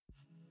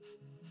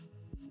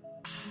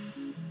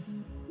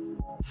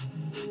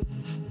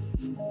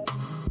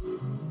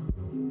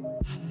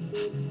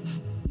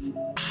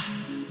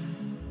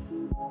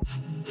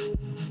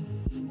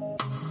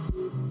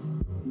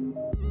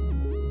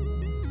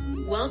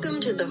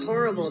Welcome to the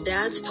Horrible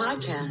Dads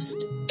Podcast.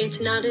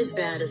 It's not as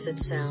bad as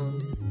it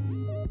sounds.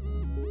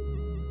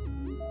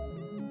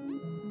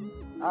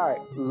 All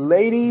right,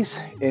 ladies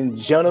and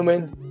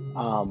gentlemen,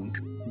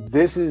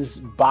 this is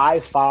by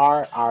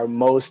far our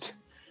most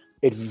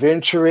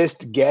adventurous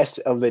guest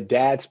of the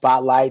Dad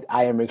Spotlight.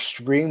 I am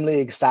extremely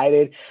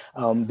excited.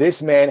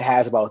 This man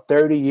has about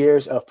 30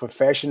 years of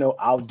professional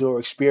outdoor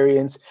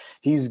experience.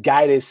 He's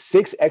guided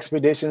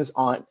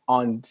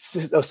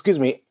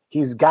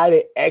He's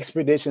guided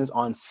expeditions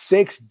on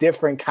 6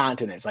 different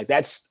continents. Like,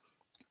 that's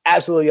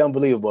absolutely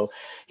unbelievable.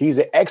 He's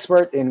an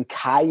expert in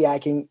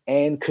kayaking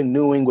and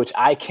canoeing, which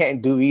I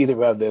can't do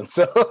either of them.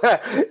 So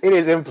it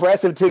is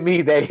impressive to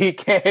me that he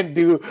can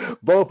do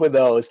both of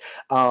those.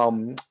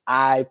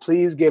 I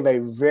please give a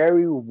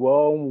very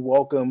warm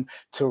welcome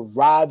to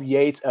Rob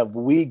Yates of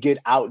We Get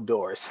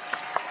Outdoors.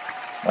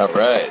 All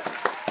right.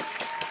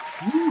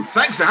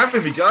 Thanks for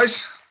having me,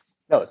 guys.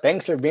 No,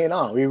 thanks for being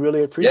on. We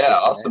really appreciate it. Yeah,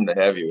 awesome to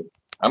have you.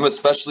 I'm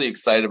especially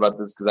excited about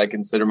this because I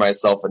consider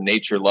myself a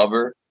nature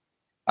lover.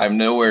 I'm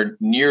nowhere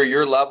near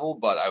your level,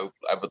 but I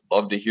would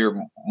love to hear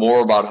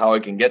more about how I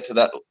can get to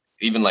that,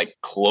 even like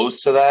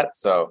close to that.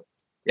 So,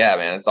 yeah,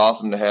 man, it's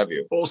awesome to have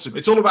you. Awesome.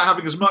 It's all about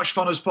having as much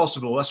fun as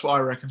possible. That's what I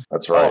reckon.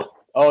 That's right.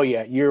 Oh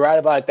yeah, you're right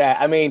about that.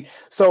 I mean,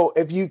 so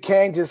if you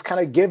can just kind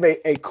of give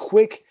a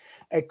quick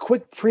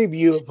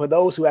preview for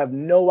those who have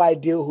no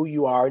idea who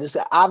you are. Just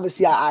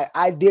obviously,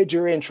 I did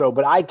your intro,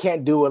 but I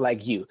can't do it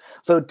like you.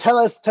 So tell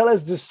us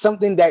just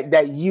something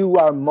that you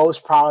are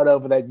most proud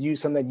of, or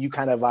something that you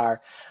kind of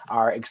are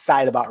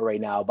excited about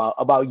right now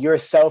about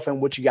yourself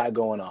and what you got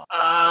going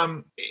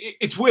on.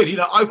 It's weird,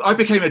 I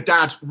became a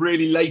dad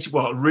really late,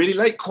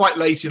 quite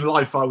late in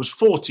life. I was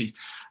 40,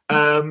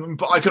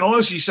 but I can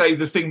honestly say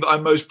the thing that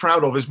I'm most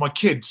proud of is my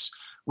kids,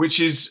 which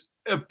is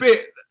a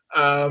bit.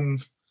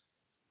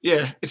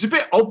 Yeah, it's a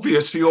bit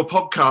obvious for your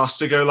podcast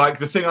to go like,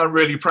 the thing I'm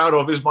really proud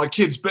of is my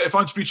kids. But if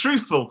I'm to be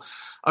truthful,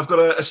 I've got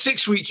a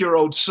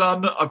 6-week-old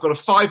son, I've got a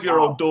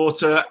 5-year-old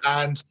daughter,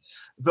 and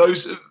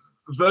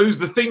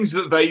the things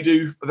that they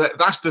do,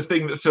 that's the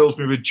thing that fills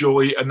me with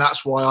joy. And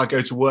that's why I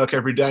go to work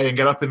every day and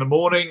get up in the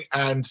morning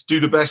and do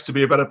the best to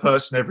be a better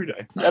person every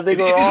day. It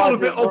is all a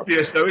bit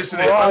obvious though, isn't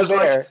it? I was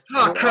like,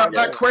 crap,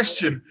 that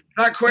question,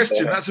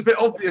 that's a bit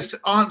obvious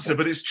answer,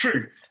 but it's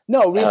true.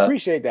 No, we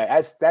appreciate that.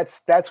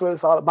 That's what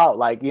it's all about.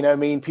 Like, you know what I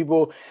mean?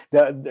 People,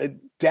 the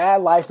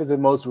dad life is the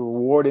most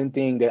rewarding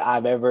thing that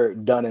I've ever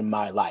done in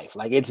my life.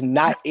 Like, it's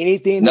not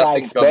anything that I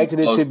expected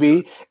it to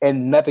be,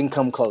 and nothing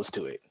come close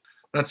to it.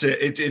 That's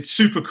it. It's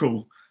super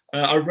cool.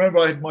 I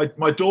remember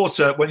my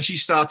daughter, when she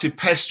started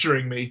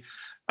pestering me,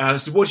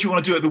 said, what do you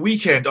want to do at the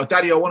weekend? Oh,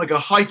 Daddy, I want to go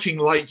hiking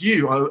like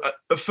you.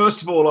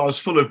 First of all, I was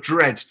full of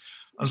dread.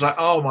 I was like,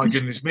 oh my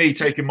goodness me,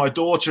 taking my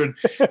daughter, and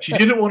she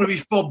didn't want to be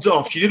fobbed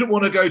off. She didn't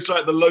want to go to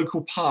like the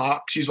local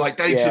park. She's like,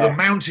 Daddy, to the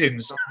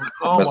mountains.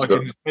 I'm like, oh my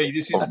goodness me,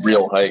 this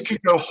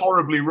could go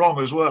horribly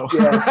wrong as well.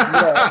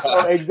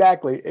 Oh,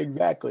 exactly.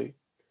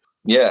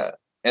 Yeah,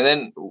 and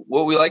then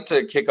what we like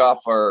to kick off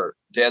our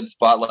dad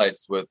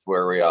spotlights with,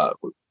 where we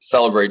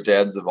celebrate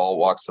dads of all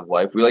walks of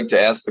life. We like to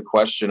ask the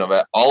question of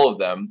all of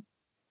them: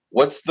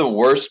 what's the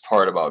worst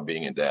part about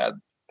being a dad?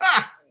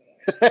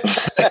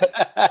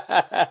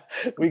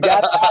 We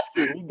gotta ask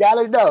you. We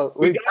gotta know.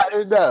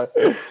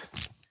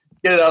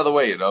 Get it out of the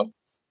way,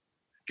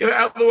 Get it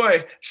out of the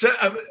way. So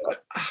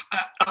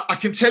I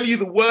can tell you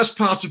the worst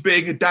part of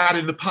being a dad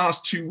in the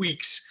past 2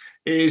 weeks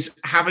is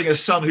having a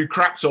son who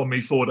crapped on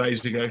me 4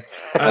 days ago.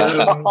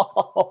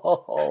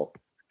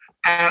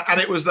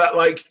 And it was that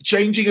like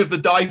changing of the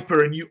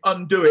diaper, and you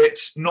undo it,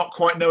 not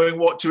quite knowing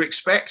what to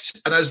expect.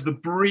 And as the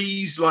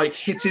breeze like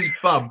hit his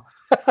bum,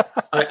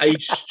 a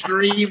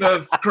stream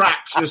of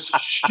crap just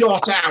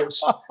shot out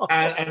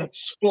and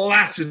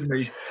splattered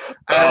me.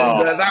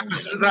 And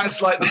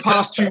that's like the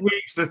past 2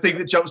 weeks, the thing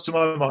that jumps to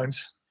my mind.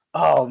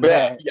 Oh,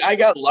 man. I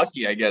got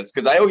lucky, I guess,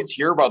 because I always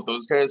hear about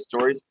those kind of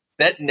stories.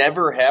 That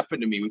never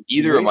happened to me with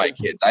either of my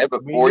kids. I have a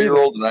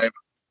 4-year-old and I have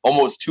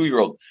almost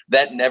 2-year-old.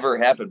 That never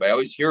happened. But I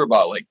always hear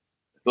about like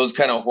those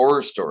kind of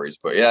horror stories.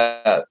 But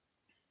yeah,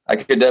 I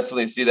could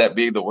definitely see that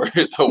being the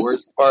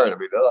worst part. I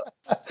mean,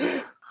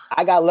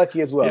 I got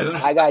lucky as well.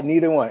 I got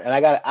neither one, and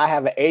I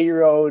have an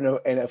 8-year-old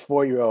and a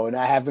 4-year-old, and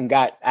I haven't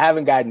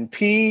gotten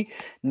pee,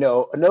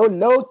 no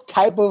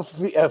type of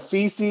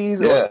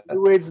feces or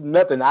fluids,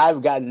 nothing.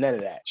 I've gotten none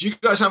of that. Do you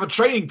guys have a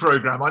training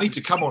program? I need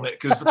to come on it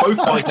because both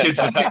my kids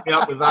have picked me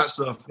up with that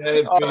stuff.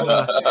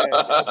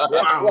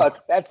 Wow.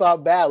 That's all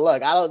bad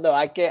luck. I don't know.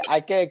 I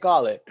can't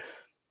call it.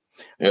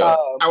 Yeah.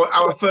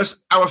 Our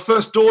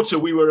first daughter,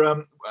 we were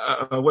our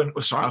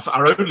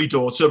only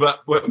daughter, but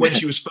when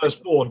she was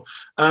first born,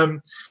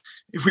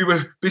 we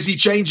were busy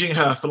changing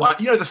her for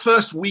the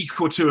first week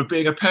or two of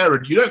being a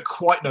parent. You don't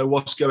quite know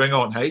what's going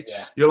on. Hey,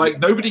 you're like,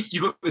 nobody, you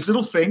got this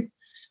little thing,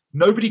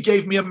 nobody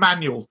gave me a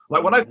manual.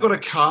 Like when I got a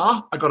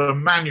car, I got a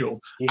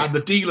manual, and the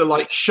dealer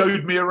like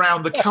showed me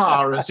around the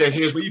car and said,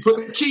 "Here's where you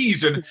put the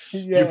keys, and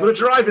you put a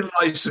driving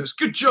license.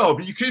 Good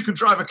job. You can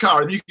drive a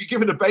car." And you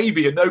give it a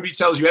baby, and nobody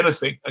tells you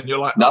anything, and you're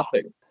like,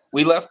 nothing.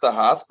 We left the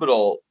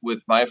hospital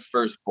with my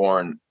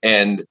firstborn,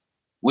 and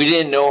we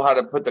didn't know how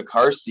to put the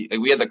car seat. Like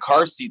we had the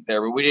car seat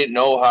there, but we didn't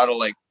know how to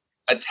like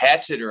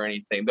attach it or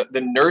anything.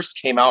 The nurse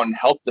came out and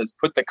helped us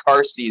put the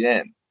car seat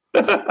in.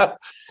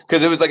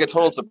 Because it was like a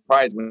total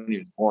surprise when he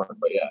was born.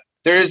 But yeah,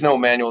 there is no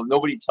manual.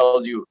 Nobody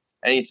tells you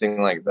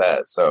anything like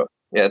that. So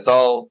yeah, it's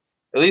all,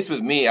 at least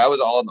with me, I was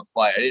all on the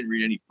fly. I didn't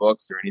read any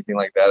books or anything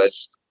like that. It's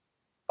just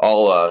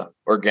all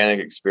organic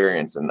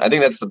experience. And I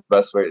think that's the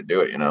best way to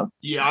do it, you know?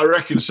 Yeah, I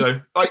reckon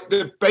so. Like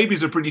the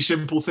babies are pretty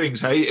simple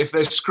things, hey? If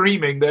they're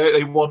screaming,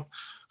 they want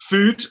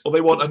food, or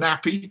they want a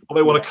nappy, or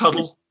they want a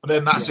cuddle, and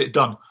then that's it,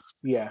 done.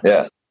 Yeah.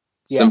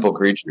 Simple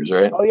creatures,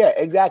 right? Oh yeah,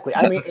 exactly.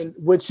 I mean,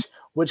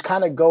 which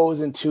kind of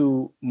goes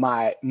into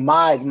my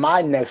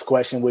next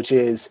question, which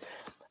is,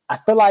 I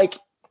feel like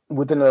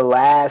within the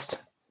last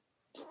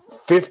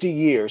 50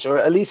 years, or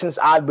at least since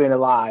I've been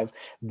alive,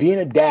 being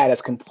a dad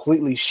has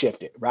completely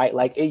shifted, right?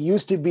 Like it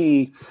used to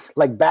be,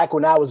 like back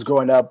when I was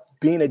growing up,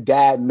 being a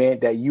dad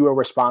meant that you were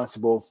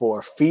responsible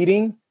for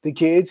feeding the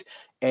kids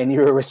and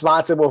you were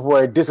responsible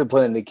for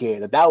disciplining the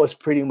kid. That was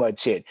pretty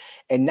much it.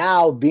 And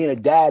now being a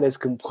dad is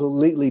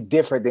completely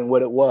different than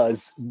what it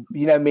was,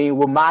 you know what I mean,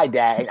 with my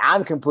dad. And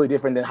I'm completely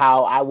different than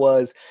how I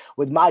was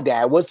with my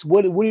dad. What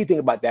do you think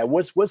about that?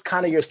 What's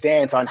kind of your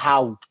stance on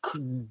how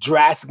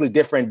drastically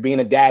different being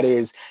a dad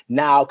is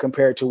now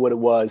compared to what it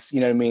was, you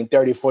know what I mean,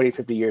 30, 40,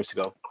 50 years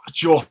ago?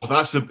 Sure,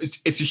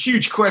 it's a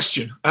huge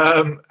question.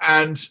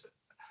 And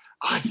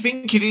I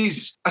think it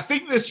is. I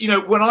think this, you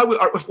know, when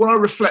I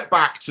reflect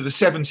back to the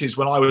 70s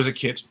when I was a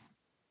kid,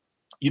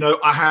 you know,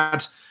 I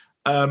had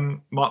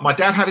my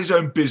dad had his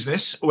own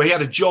business. Well, he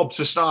had a job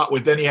to start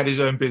with, then he had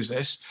his own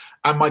business,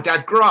 and my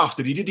dad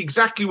grafted. He did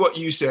exactly what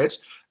you said.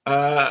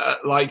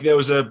 Like there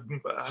was a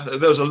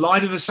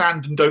line in the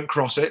sand and don't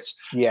cross it.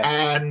 Yeah.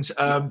 And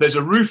there's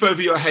a roof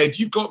over your head.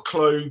 You've got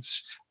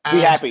clothes. And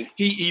be happy.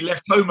 He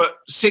left home at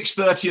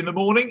 6:30 in the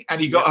morning, and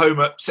he got home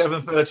at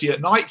 7:30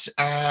 at night,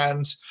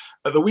 and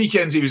at the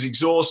weekends, he was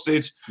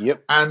exhausted.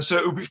 Yep. And so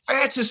it would be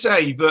fair to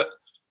say that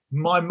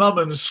my mum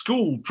and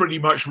school pretty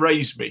much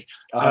raised me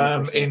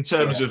in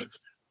terms of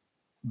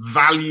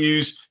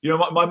values. You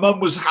know, my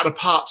mum had a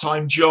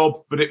part-time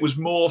job, but it was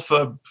more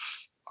for,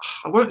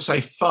 I won't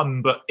say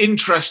fun, but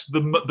interest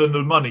than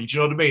the money. Do you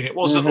know what I mean? It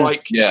wasn't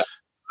like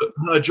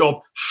her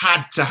job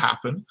had to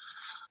happen.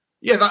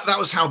 Yeah, that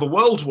was how the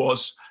world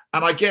was.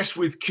 And I guess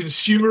with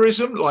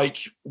consumerism, like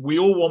we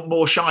all want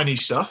more shiny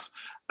stuff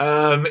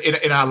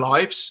in our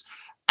lives.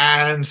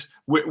 And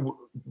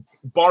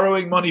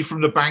borrowing money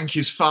from the bank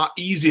is far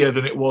easier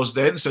than it was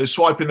then. So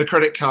swiping the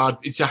credit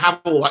card to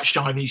have all that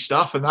shiny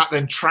stuff, and that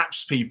then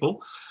traps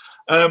people.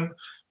 But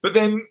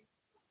then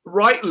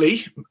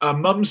rightly,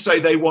 mums say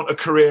they want a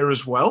career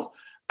as well.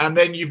 And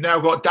then you've now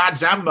got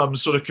dads and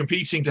mums sort of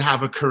competing to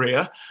have a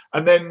career.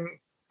 And then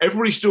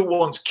everybody still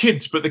wants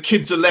kids, but the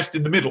kids are left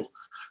in the middle.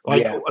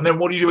 And then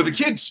what do you do with the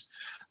kids?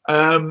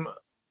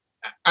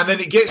 And then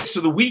it gets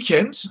to the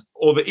weekend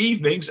or the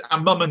evenings,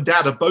 and mum and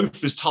dad are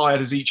both as tired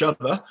as each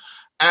other.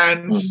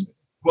 And,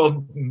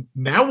 well,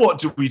 now what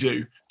do we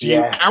do? Do you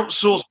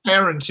outsource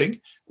parenting,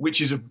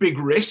 which is a big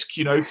risk?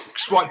 You know,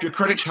 swipe your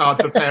credit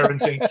card for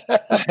parenting.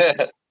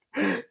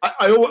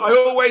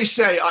 I always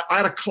say, I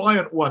had a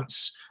client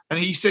once, and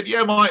he said,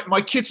 yeah,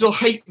 my kids will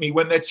hate me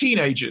when they're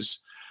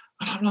teenagers.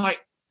 And I'm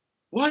like,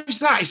 why is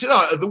that? He said,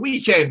 at the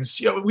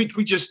weekends, you know, we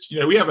just, you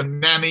know, we have a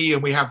nanny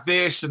and we have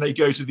this, and they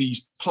go to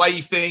these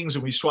play things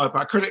and we swipe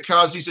our credit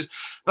cards. He said,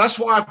 that's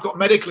why I've got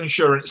medical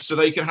insurance, so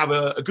they can have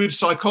a good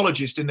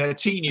psychologist in their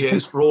teen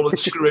years for all of the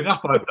screwing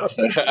up I've done.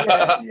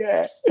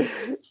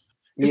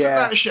 Isn't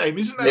that a shame?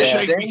 Isn't that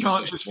a shame we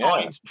can't just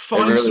find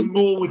really some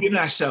more within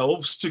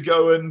ourselves to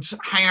go and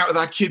hang out with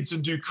our kids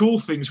and do cool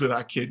things with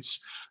our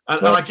kids?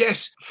 And I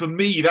guess for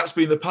me, that's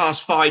been the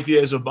past 5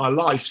 years of my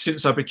life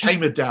since I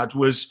became a dad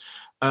was,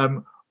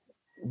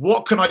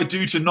 what can I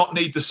do to not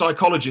need the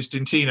psychologist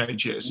in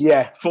teenage years?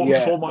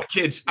 For my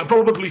kids, and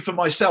probably for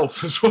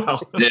myself as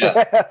well.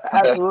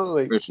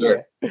 Absolutely, for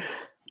sure.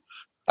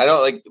 I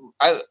don't like.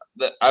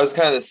 I was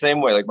kind of the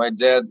same way. Like my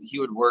dad, he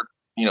would work,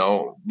 you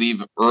know,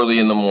 leave early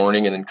in the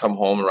morning and then come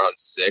home around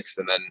 6,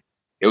 and then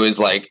it was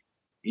like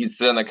he'd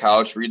sit on the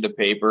couch, read the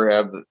paper,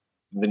 have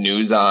the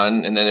news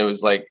on, and then it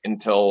was like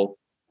until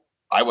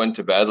I went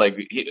to bed. Like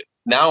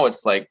now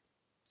it's like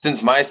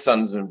since my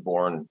son's been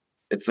born.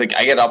 It's like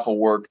I get off of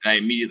work and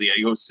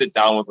I go sit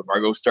down with him, or I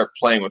go start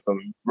playing with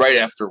him right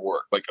after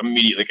work, like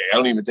immediately. Like I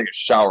don't even take a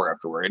shower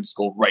after work. I just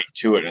go right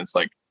to it. And it's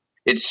like,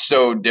 it's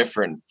so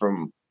different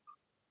from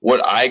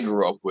what I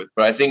grew up with.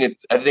 But I think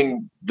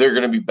they're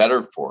going to be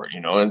better for it, you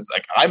know, and it's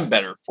like, I'm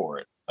better for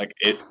it. Like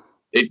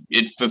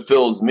it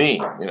fulfills me,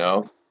 you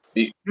know,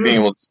 being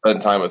able to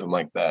spend time with him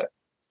like that.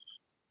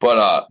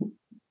 But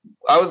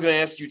I was going to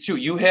ask you too.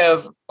 You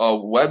have a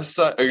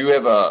website, or you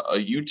have a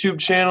YouTube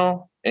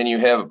channel, and you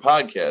have a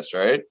podcast,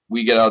 right?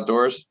 We Get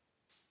Outdoors.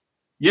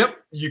 Yep,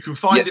 you can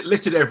find it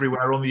littered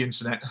everywhere on the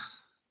internet.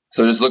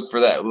 So just look for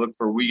that. Look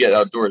for We Get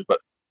Outdoors. But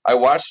I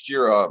watched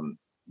your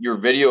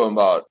video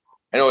about.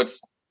 I know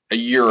it's a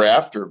year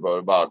after, but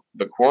about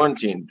the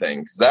quarantine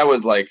thing, because that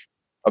was like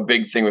a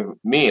big thing with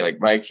me. Like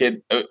my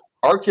kid,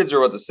 our kids are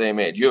about the same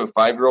age. You have a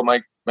 5-year-old.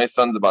 My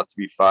son's about to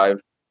be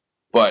 5.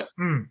 But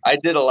I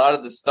did a lot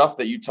of the stuff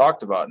that you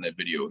talked about in that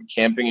video,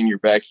 camping in your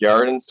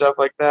backyard and stuff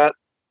like that.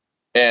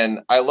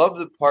 And I love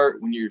the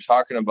part when you're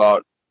talking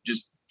about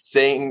just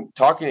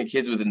talking to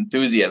kids with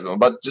enthusiasm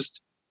about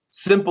just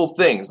simple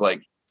things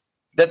like,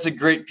 that's a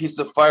great piece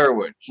of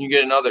firewood. Can you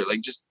get another?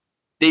 Like, just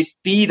they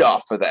feed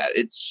off of that.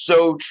 It's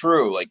so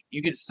true. Like,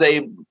 you could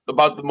say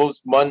about the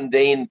most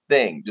mundane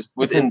thing just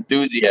with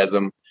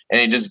enthusiasm,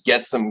 and it just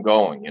gets them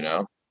going, you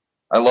know?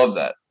 I love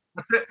that.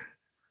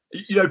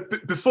 You know,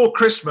 before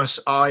Christmas,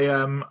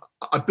 I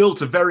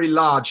built a very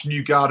large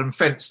new garden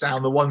fence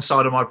down the one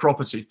side of my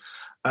property,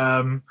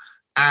 and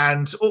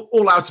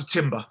all out of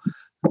timber.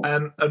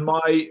 And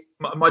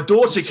my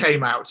daughter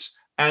came out,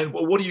 and,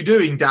 well, what are you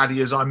doing, Daddy?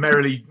 As I'm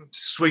merrily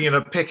swinging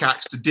a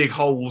pickaxe to dig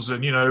holes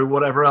and, you know,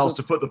 whatever else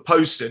to put the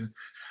posts in.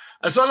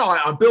 And so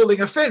I'm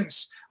building a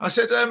fence. I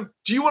said,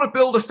 do you want to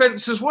build a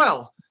fence as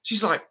well?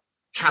 She's like,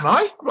 can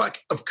I? I'm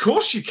like, of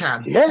course you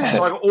can. Yeah.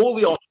 So I got all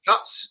the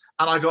offcuts,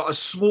 and I got a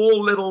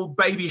small little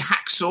baby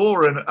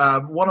hacksaw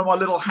and one of my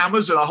little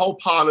hammers and a whole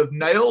pile of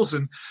nails,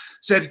 and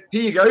said,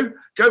 here you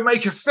go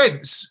make a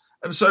fence.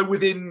 And so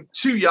within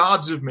 2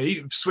 yards of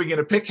me swinging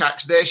a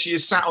pickaxe, there she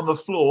is sat on the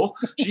floor.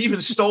 She even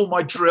stole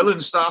my drill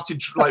and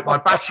started, like, my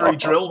battery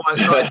drill. I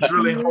started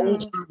drilling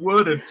holes through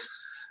wood.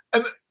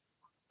 And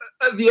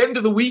at the end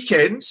of the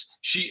weekend,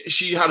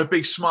 she had a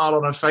big smile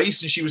on her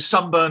face, and she was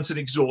sunburnt and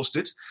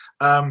exhausted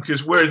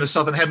because we're in the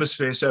Southern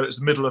Hemisphere, so it's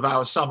the middle of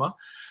our summer.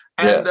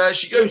 And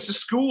she goes to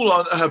school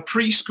on her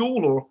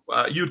preschool,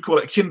 or you'd call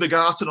it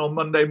kindergarten, on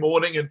Monday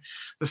morning. And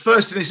the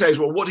first thing they say is,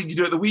 well, what did you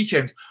do at the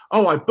weekend?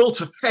 Oh, I built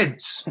a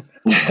fence.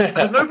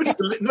 And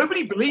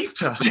nobody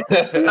believed her.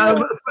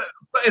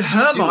 But in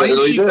her mind,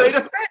 she made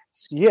a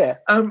fence. Yeah.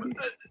 And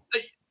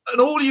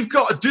all you've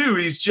got to do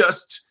is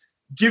just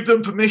give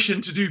them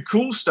permission to do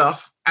cool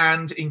stuff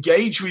and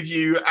engage with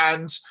you,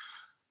 and,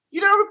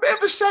 you know, a bit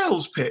of a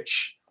sales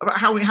pitch about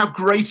how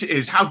great it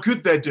is, how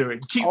good they're doing.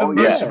 Keep them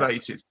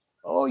motivated.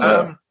 Oh,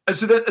 yeah. And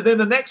so then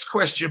the next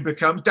question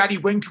becomes, Daddy,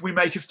 when can we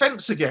make a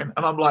fence again?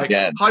 And I'm like,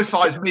 high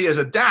five me as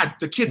a dad.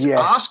 The kid's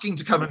asking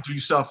to come and do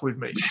stuff with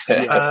me.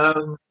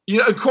 You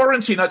know,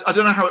 quarantine, I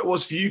don't know how it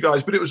was for you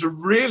guys, but it was a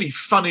really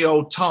funny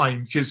old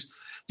time, because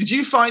did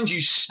you find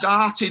you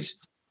started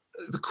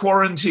the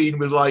quarantine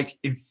with like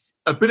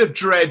a bit of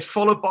dread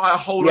followed by a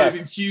whole lot of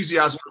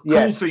enthusiasm of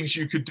cool things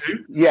you could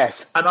do?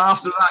 Yes. And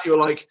after that, you're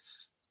like,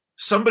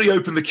 somebody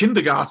opened the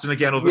kindergarten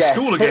again or the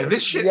school again.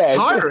 This shit's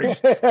tiring.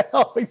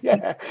 Oh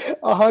yeah,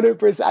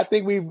 100%.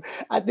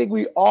 I think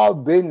we all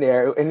been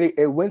there, and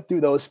it went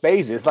through those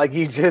phases, like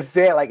you just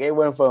said. Like it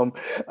went from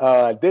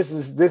this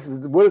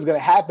is what is going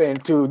to happen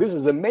to this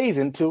is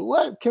amazing to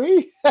what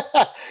can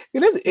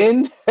this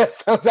end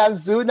sometime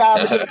soon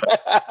now?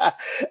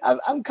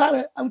 I'm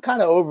kind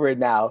of over it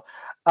now.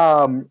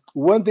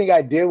 One thing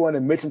I did want to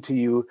mention to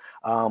you,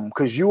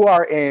 because you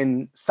are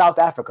in South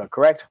Africa,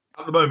 correct?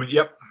 At the moment,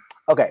 yep.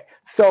 Okay,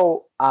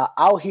 so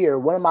out here,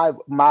 one of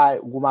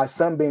my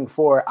son being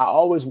 4, I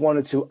always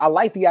wanted to. I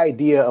like the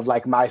idea of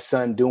like my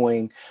son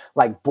doing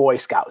like Boy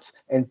Scouts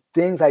and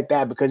things like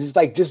that, because it's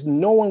like just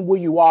knowing where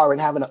you are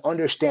and having an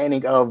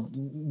understanding of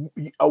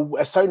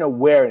a certain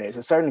awareness,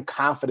 a certain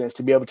confidence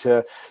to be able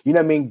to, you know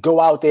what I mean,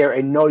 go out there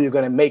and know you're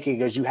going to make it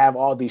because you have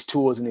all these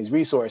tools and these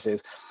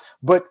resources.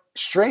 But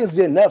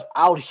strangely enough,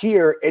 out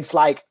here, it's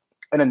like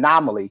an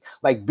anomaly.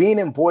 Like being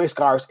in Boy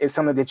Scouts is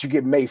something that you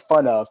get made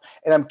fun of.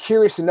 And I'm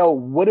curious to know,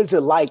 what is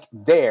it like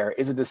there?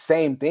 Is it the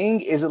same thing?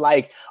 Is it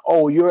like,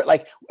 oh, you're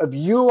like, if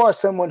you are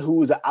someone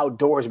who is an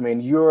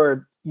outdoorsman,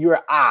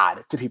 you're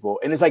odd to people.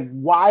 And it's like,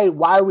 why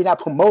are we not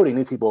promoting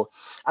these people?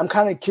 I'm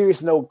kind of curious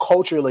to know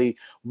culturally,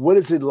 what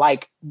is it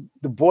like,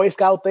 the Boy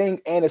Scout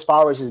thing, and as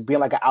far as just being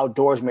like an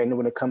outdoorsman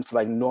when it comes to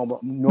like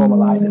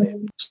normalizing it.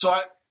 So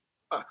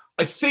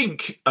I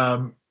think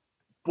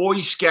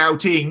Boy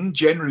Scouting,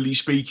 generally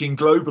speaking,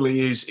 globally,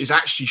 is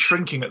actually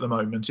shrinking at the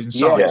moment in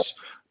size.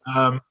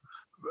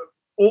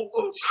 Or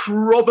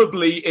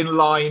probably in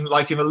line,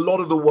 like in a lot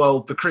of the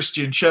world, the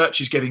Christian church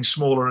is getting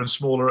smaller and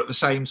smaller at the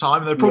same time,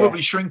 and they're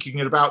probably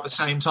shrinking at about the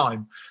same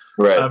time.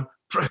 Right.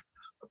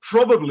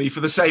 Probably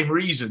for the same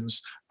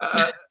reasons.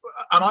 And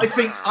I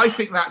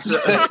think that's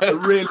a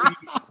really.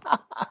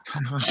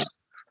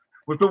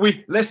 But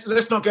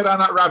let's not go down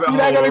that rabbit hole.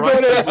 We're not going to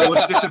go there.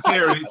 We'll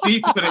disappear, and it's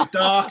deep and it's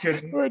dark,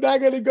 and we're not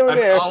going to go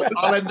there.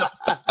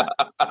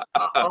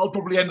 I'll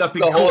probably end up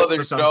in a whole court other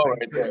for show something.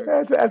 right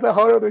there. That's a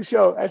whole other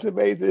show. That's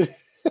amazing.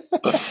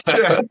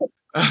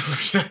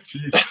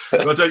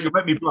 Well, don't you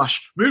make me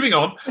blush. Moving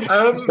on.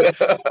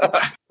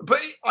 But but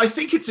I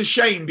think it's a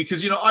shame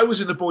because, I was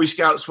in the Boy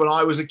Scouts when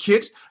I was a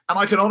kid, and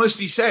I can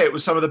honestly say it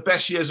was some of the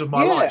best years of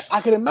my life. I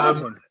can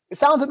imagine. It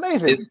sounds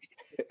amazing.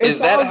 Is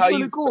that how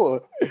really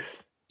cool.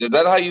 Is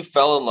that how you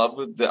fell in love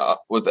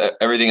with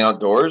everything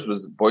outdoors?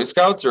 Was it Boy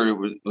Scouts, or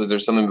was there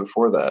something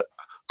before that?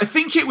 I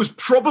think it was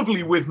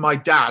probably with my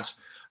dad,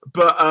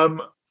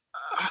 but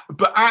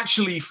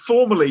actually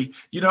formally,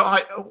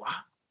 I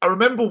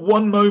remember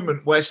one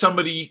moment where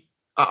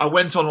I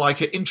went on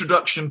like an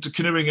introduction to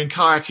canoeing and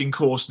kayaking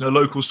course in a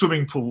local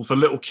swimming pool for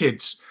little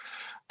kids,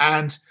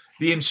 and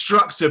the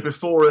instructor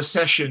before a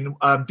session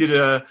did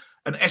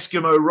an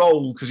Eskimo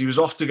roll because he was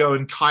off to go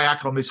and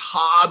kayak on this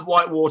hard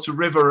whitewater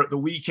river at the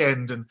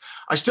weekend, and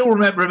I still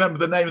remember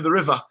the name of the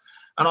river.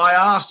 And I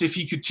asked if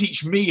he could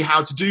teach me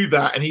how to do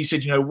that. And he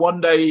said, one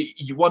day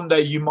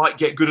you might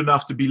get good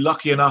enough to be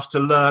lucky enough to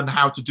learn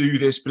how to do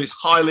this, but it's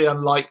highly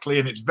unlikely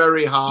and it's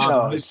very hard.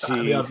 And this, that,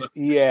 and the other.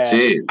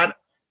 Yeah. And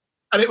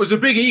it was a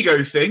big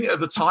ego thing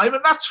at the time.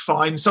 And that's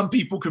fine. Some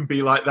people can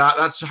be like that.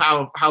 That's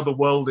how the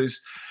world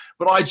is.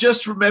 But I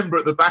just remember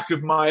at the back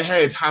of my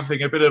head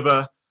having a bit of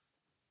a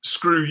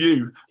screw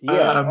you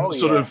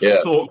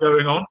thought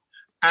going on.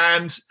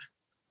 And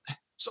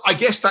so I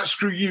guess that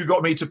screw you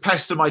got me to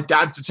pester my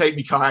dad to take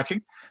me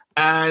kayaking,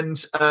 and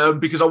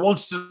because I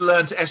wanted to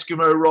learn to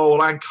Eskimo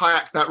roll and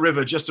kayak that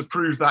river just to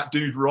prove that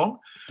dude wrong.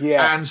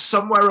 Yeah. And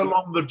somewhere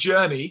along the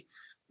journey,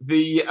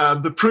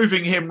 the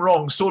proving him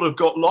wrong sort of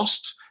got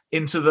lost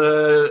into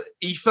the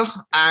ether,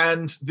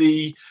 and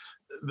the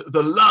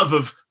love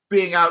of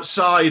being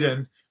outside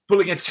and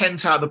pulling a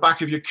tent out the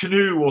back of your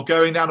canoe, or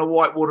going down a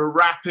whitewater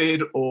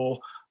rapid, or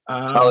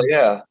or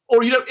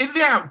in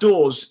the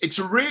outdoors. It's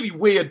a really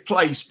weird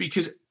place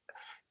because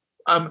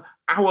our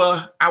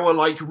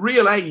like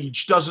real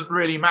age doesn't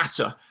really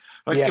matter.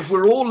 Like if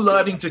we're all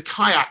learning to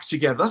kayak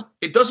together,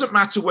 it doesn't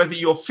matter whether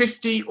you're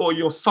 50 or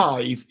you're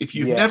 5. If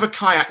you've never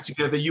kayaked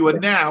together, you are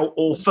now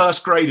all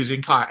first graders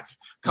in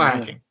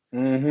kayaking.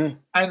 Mm-hmm.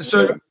 And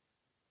so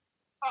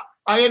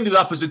I ended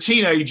up as a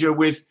teenager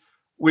with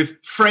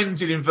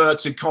friends in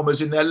inverted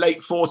commas in their late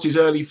 40s,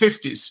 early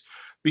 50s,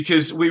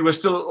 because we were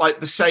still like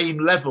the same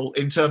level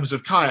in terms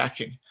of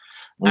kayaking.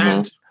 Mm-hmm.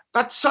 And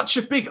that's such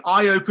a big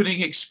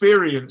eye-opening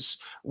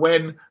experience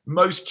when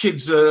most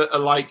kids are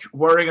like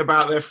worrying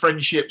about their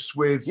friendships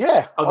with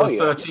other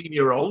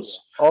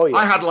 13-year-olds. Oh, yeah.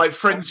 I had like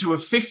friends who were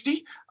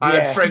 50. I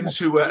had friends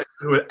who were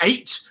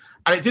 8.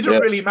 And it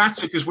didn't really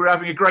matter because we're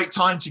having a great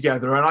time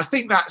together. And I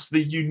think that's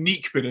the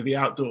unique bit of the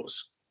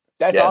outdoors.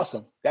 That's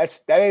awesome.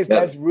 That's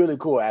really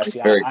cool.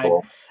 Actually, very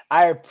cool.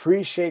 I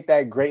appreciate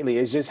that greatly.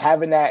 It's just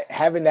having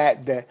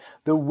the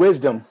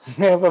wisdom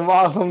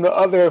from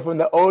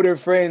the older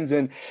friends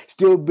and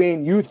still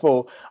being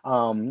youthful.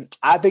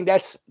 I think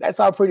that's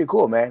all pretty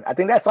cool, man. I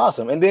think that's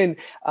awesome. And then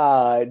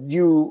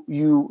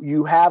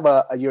you have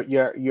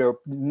your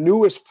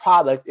newest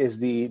product is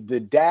the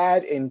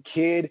Dad and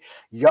Kid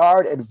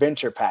Yard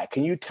Adventure Pack.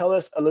 Can you tell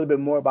us a little bit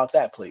more about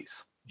that,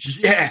 please?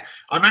 Yeah,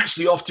 I'm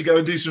actually off to go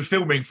and do some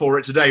filming for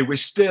it today. We've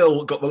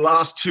still got the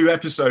last 2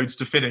 episodes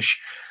to finish.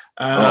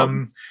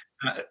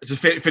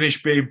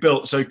 Finish being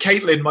built. So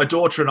Caitlin, my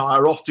daughter, and I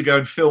are off to go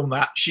and film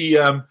that. She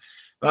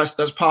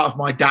that's part of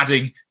my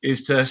dadding,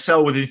 is to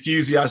sell with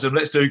enthusiasm.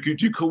 Let's do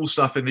cool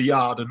stuff in the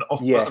yard, and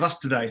off that's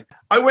today.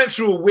 I went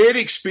through a weird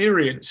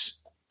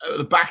experience at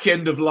the back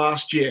end of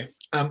last year.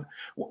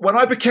 When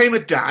I became a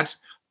dad,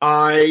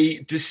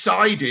 I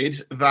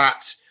decided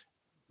that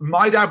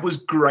my dad was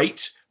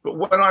great, but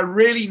when I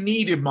really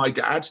needed my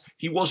dad,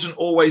 he wasn't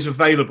always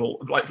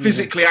available, like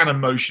physically and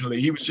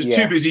emotionally. He was just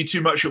too busy,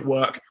 too much at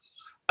work.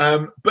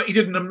 But he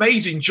did an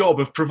amazing job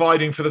of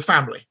providing for the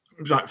family,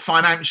 like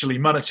financially,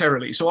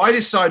 monetarily. So I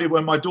decided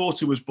when my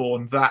daughter was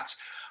born that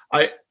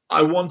I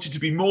wanted to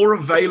be more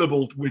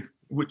available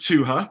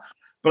to her,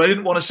 but I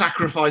didn't want to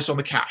sacrifice on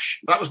the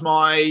cash. That was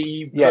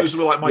those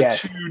were like my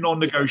 2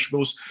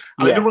 non-negotiables.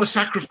 I didn't want to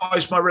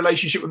sacrifice my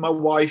relationship with my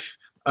wife.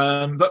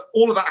 That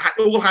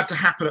all had to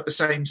happen at the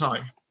same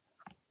time.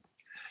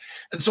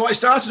 And so I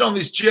started on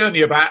this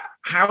journey about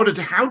how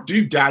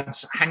do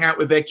dads hang out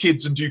with their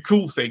kids and do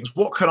cool things?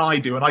 What can I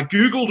do? And I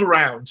Googled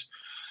around,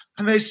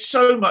 and there's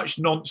so much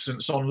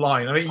nonsense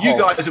online. I mean, you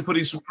guys are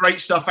putting some great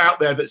stuff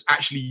out there that's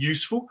actually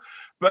useful,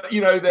 but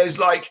there's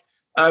like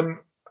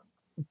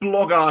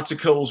blog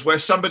articles where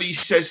somebody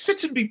says,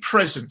 sit and be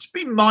present,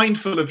 be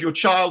mindful of your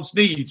child's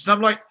needs. And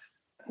I'm like,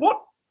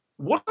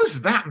 what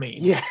does that mean?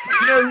 Yeah.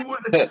 What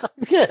the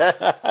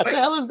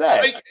hell is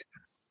that?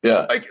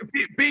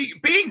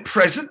 Being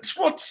present.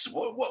 What does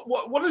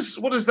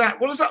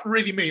that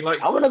really mean?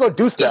 Like, I want to go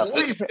do stuff.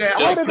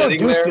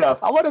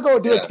 I want to go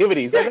do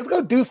activities. Like, let's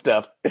go do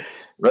stuff.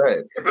 Right.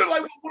 But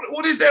like,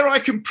 what is there I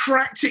can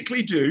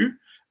practically do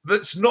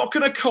that's not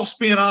going to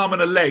cost me an arm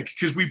and a leg?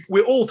 Because we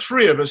all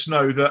 3 of us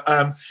know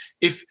that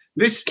if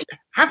this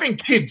having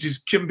kids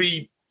can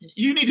be.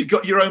 You need to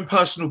got your own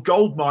personal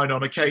gold mine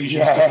on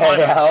occasions to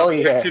find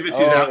activities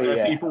out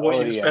there people want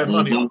you to spend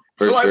money on.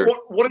 So like,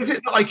 what is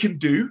it that I can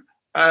do?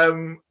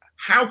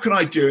 How can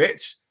I do it?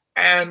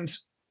 And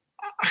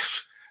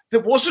there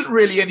wasn't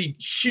really any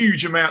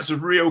huge amounts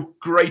of real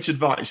great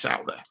advice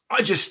out there.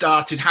 I just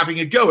started having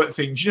a go at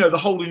things, the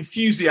whole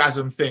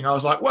enthusiasm thing. I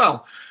was like,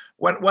 well,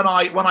 when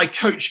I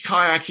coach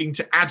kayaking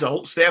to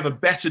adults, they have a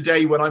better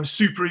day when I'm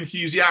super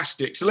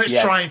enthusiastic. So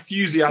let's try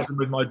enthusiasm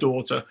with my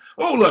daughter.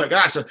 Oh, look,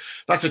 that's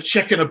a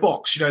check in a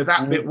box.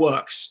 That bit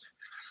works.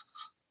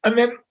 And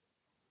then,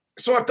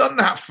 so I've done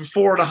that for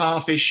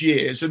 4.5-ish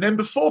years. And then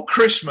before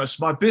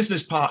Christmas, my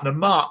business partner,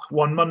 Mark,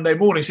 one Monday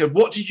morning said,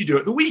 what did you do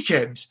at the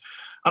weekend?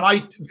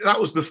 And that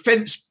was the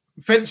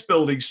fence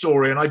building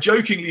story. And I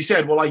jokingly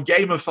said, well, I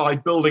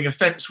gamified building a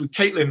fence with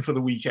Caitlin for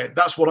the weekend.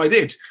 That's what I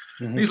did.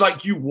 Mm-hmm. He's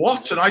like, you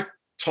what? And I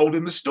told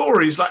him the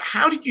story. He's like,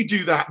 how did you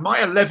do that? My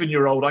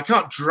 11-year-old, I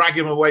can't drag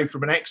him away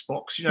from an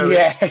Xbox.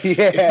 If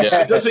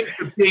it doesn't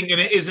ding and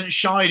it isn't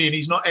shiny and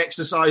he's not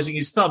exercising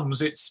his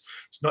thumbs, it's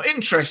not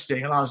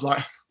interesting. And I was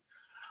like,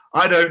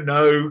 I don't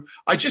know.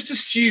 I just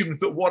assumed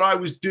that what I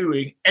was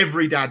doing,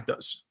 every dad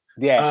does.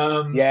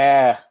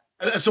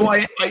 And so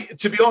I,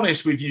 to be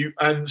honest with you,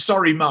 and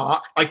sorry,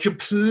 Mark, I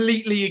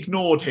completely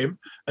ignored him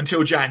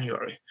until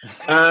January.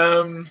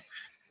 And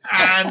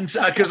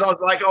because I was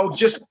like,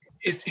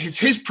 it's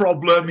his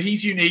problem.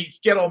 He's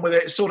unique. Get on with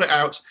it. Sort it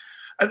out.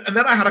 And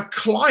then I had a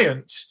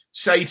client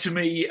say to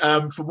me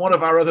from one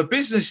of our other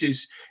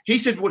businesses, he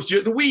said, what did you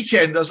do at the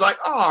weekend? I was like,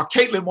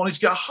 Caitlin wanted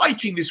to go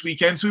hiking this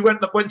weekend. So we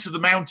went to the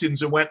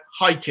mountains and went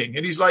hiking.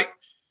 And he's like,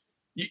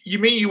 you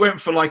mean you went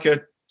for like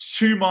a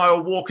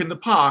 2-mile walk in the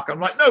park? I'm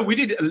like, no, we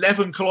did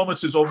 11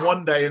 kilometers on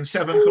one day and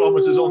 7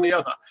 kilometers on the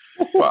other.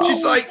 Wow.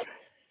 She's like,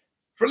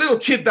 for a little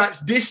kid,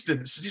 that's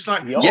distance. She's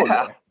like,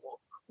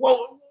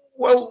 well,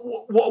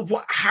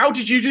 how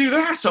did you do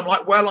that? I'm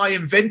like, well, I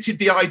invented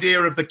the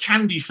idea of the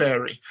candy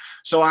fairy.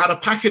 So I had a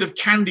packet of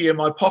candy in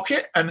my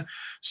pocket, and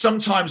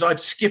sometimes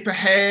I'd skip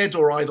ahead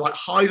or I'd like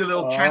hide a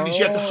little candy.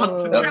 She had to hunt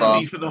for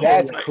candy for the whole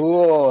way. That's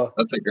cool.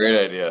 That's a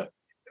great idea.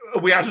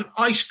 We had an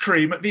ice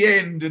cream at the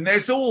end, and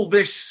there's all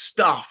this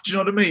stuff. Do you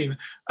know what I mean?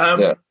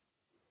 And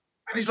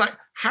he's like,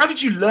 how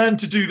did you learn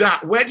to do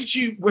that?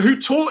 Who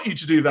taught you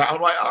to do that?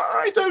 I'm like,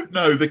 I don't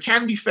know. The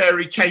candy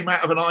fairy came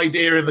out of an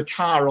idea in the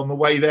car on the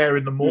way there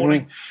in the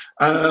morning.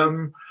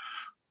 And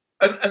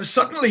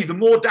suddenly the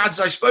more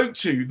dads I spoke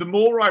to, the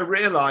more I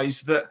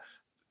realized that,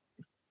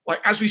 like,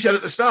 as we said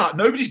at the start,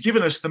 nobody's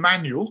given us the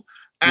manual,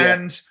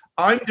 and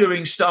I'm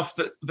doing stuff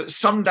that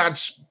some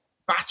dads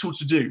battle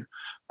to do.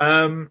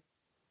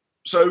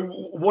 So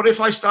what if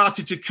I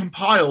started to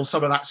compile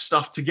some of that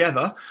stuff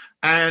together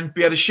and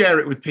be able to share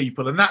it with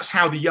people? And that's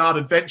how the Yard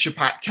Adventure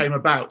Pack came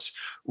about,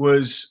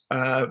 was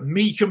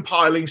me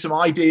compiling some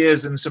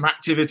ideas and some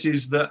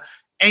activities that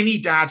any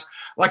dad,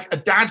 like a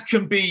dad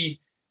can be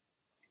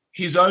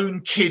his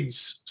own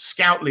kid's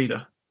scout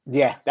leader.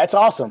 Yeah, that's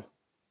awesome.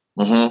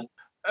 Mm-hmm.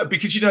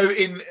 Because,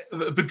 in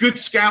the good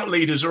scout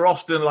leaders are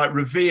often like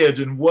revered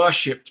and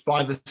worshipped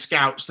by the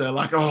scouts. They're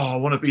like, I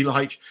want to be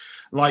like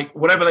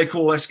whatever they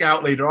call their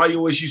scout leader. I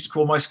always used to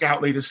call my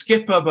scout leader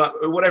Skipper,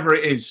 but whatever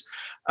it is.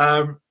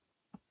 But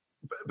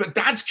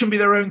dads can be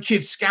their own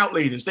kids' scout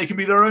leaders. They can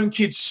be their own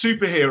kids'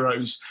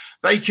 superheroes.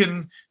 They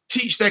can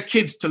teach their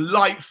kids to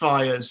light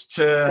fires,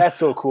 to that's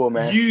so cool,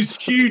 man. Use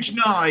huge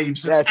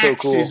knives and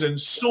axes and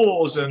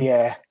saws. And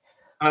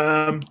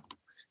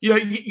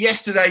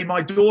yesterday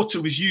my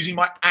daughter was using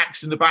my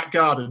axe in the back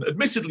garden,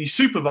 admittedly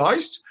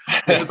supervised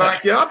in the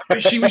backyard,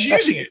 but she was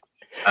using it.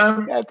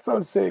 That's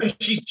so sick.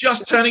 She's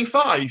just turning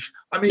 5.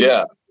 I mean,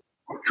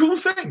 what a cool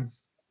thing.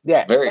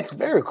 Yeah, that's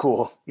very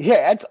cool.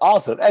 Yeah, that's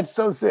awesome. That's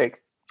so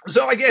sick.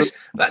 So I guess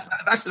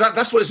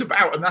that's what it's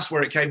about, and that's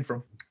where it came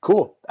from.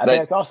 Cool. I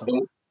think that's awesome.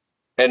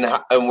 And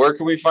where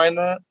can we find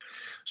that?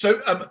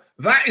 So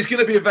that is going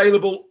to be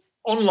available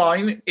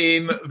online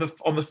on the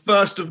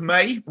 1st of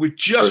May. We've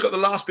just got the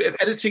last bit of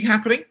editing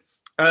happening,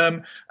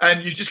 and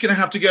you're just going to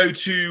have to go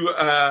to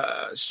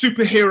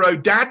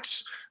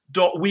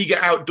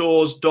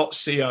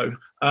superherodads.wegetoutdoors.co.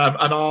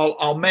 And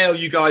I'll mail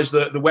you guys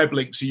the web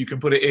link so you can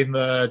put it in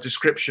the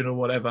description or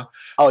whatever.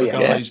 Oh, yeah.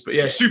 Guys. But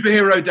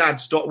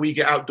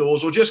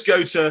superherodads.wegetoutdoors, or just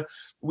go to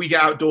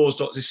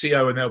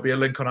wegetoutdoors.co and there'll be a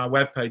link on our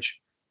webpage.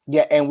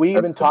 Yeah, and we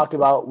even talked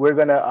about we're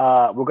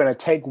gonna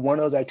take one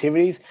of those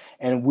activities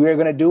and we're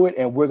gonna do it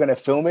and we're gonna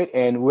film it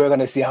and we're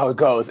gonna see how it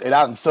goes. And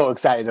I'm so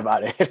excited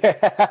about it.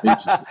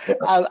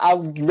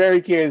 I'm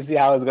very curious to see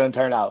how it's gonna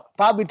turn out.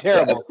 Probably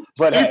terrible,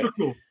 but super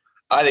cool.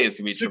 I think it's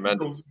gonna be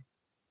tremendous. Cool.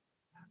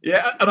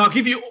 Yeah, and I'll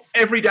give you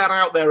every dad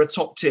out there a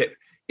top tip.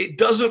 It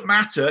doesn't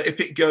matter if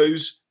it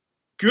goes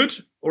good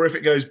or if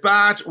it goes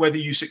bad, whether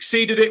you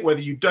succeeded it,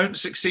 whether you don't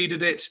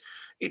succeeded it.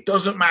 It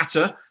doesn't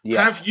matter.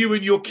 Yes. Have you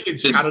and your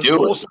kids had an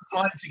awesome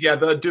time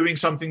together doing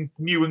something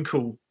new and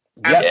cool?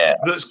 And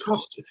that's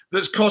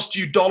cost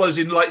you dollars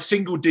in like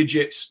single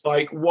digits,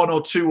 like 1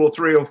 or 2 or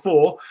 3 or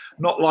 4,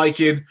 not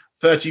like in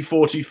 30,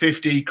 40,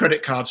 50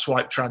 credit card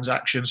swipe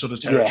transaction sort of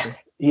territory.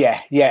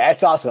 Yeah,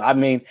 that's awesome. I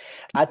mean,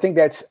 I think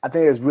it's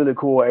really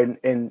cool,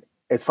 and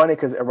it's funny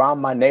because around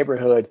my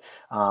neighborhood,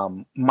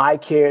 my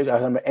kids,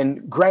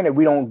 and granted,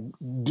 we don't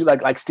do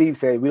like Steve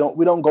said, we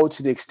don't go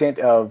to the extent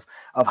of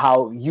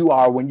how you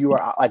are when you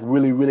are like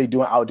really, really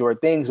doing outdoor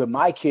things. But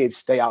my kids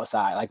stay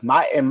outside. Like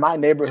in my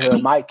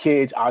neighborhood, my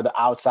kids are the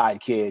outside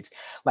kids.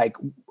 Like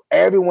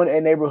everyone in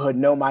the neighborhood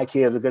know my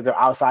kids because they're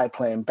outside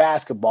playing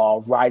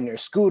basketball, riding their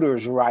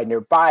scooters, riding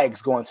their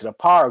bikes, going to the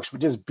parks,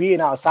 just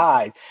being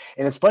outside.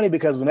 And it's funny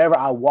because whenever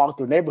I walk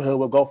through the neighborhood,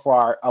 we'll go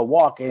for a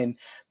walk, and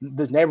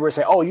this neighbor would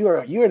say, "Oh, you're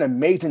an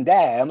amazing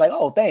dad." I'm like,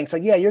 "Oh, thanks."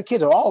 Like, yeah, your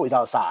kids are always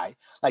outside.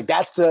 Like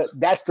that's the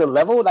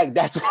level. Like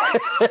that's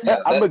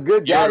I'm a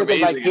good dad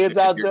because my kids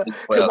out there.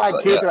 Because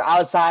my kids are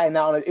outside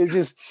now.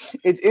 It's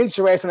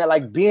interesting that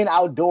like being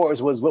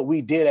outdoors was what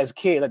we did as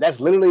kids. Like that's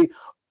literally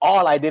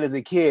all I did as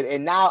a kid,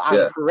 and now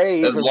I'm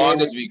praised as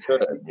long as we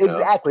could.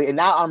 Exactly, and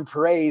now I'm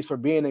praised for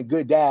being a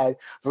good dad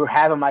for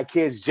having my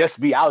kids just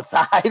be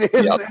outside.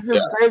 It's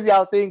just crazy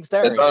how things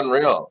turn. It's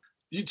unreal.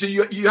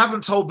 You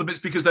haven't told them it's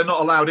because they're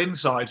not allowed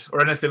inside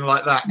or anything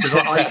like that, because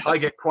I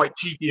get quite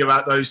cheeky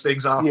about those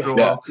things after a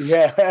while.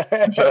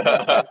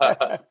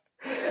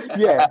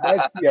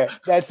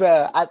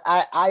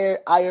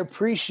 I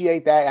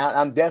appreciate that.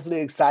 I'm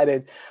definitely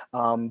excited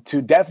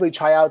to definitely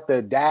try out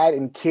the Dad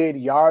and Kid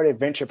Yard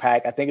Adventure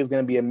Pack. I think it's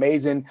going to be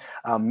amazing.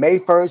 May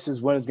 1st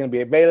is when it's going to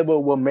be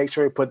available. We'll make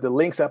sure we put the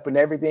links up and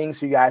everything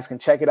so you guys can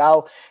check it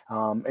out,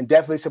 and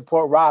definitely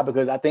support Rob,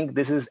 because I think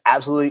this is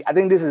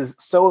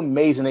so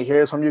amazing to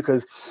hear this from you,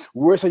 because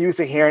we're so used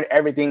to hearing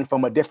everything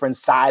from a different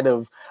side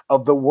of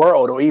the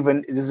world or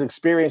even his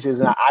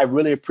experiences. And I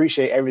really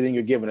appreciate everything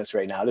you're giving us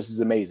right now. This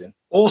is amazing.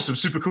 Awesome.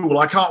 Super cool.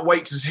 I can't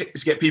wait to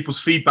get people's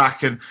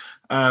feedback. And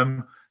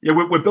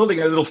we're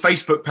building a little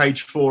Facebook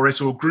page for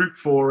it, or group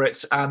for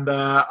it. And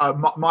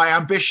my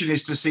ambition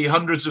is to see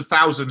hundreds of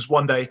thousands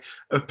one day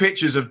of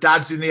pictures of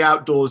dads in the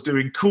outdoors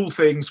doing cool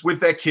things with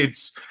their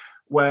kids,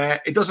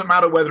 where it doesn't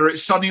matter whether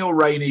it's sunny or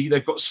rainy,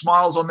 they've got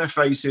smiles on their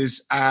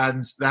faces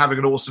and they're having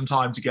an awesome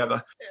time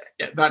together.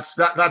 That's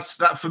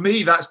for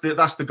me. That's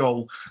the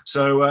goal.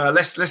 So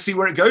let's see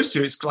where it goes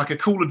to. It's like a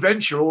cool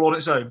adventure all on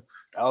its own.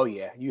 Oh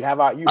yeah, you have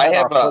our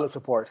full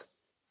support.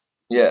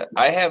 Yeah,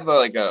 I have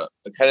a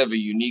kind of a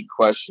unique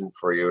question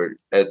for you.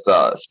 It's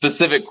a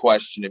specific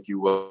question, if you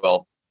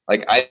will.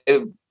 Like, I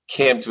have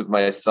camped with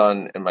my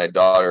son and my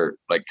daughter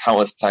like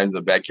countless times in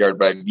the backyard,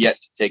 but I've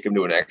yet to take them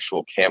to an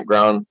actual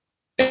campground.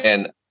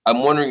 And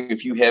I'm wondering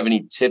if you have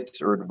any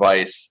tips or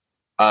advice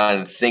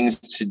on things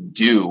to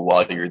do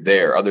while you're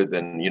there, other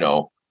than,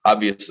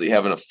 obviously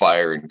having a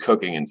fire and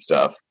cooking and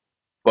stuff,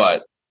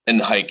 and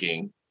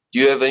hiking. Do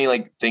you have any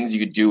like things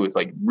you could do with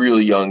like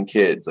really young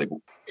kids? Like,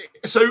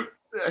 so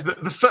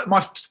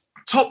my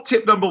top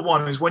tip number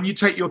one is when you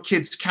take your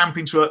kids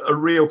camping to a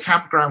real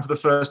campground for the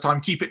first time,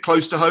 keep it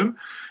close to home,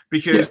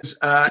 because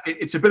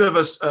it's a bit of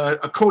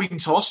a coin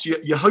toss.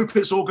 You hope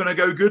it's all going to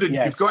go good and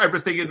you've got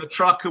everything in the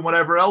truck and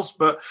whatever else,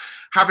 but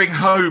having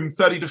home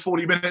 30 to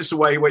 40 minutes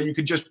away where you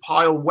can just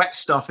pile wet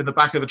stuff in the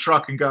back of the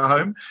truck and go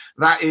home,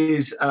 that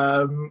is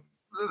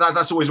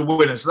that's always a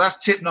winner. So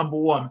that's tip number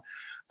one.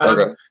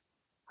 Okay.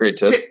 Great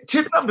tip.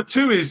 Tip number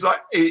two is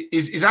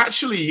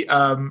actually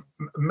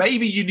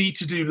maybe you need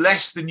to do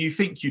less than you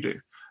think you do.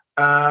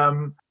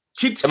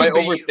 Kids Am I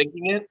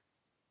overthinking it?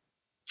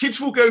 Kids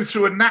will go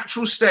through a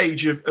natural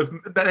stage of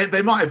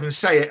they might even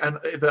say it, and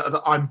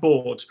that I'm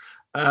bored.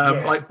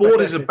 Like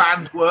bored is a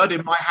banned word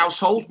in my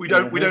household. We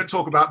don't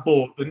talk about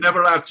bored. We're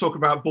never allowed to talk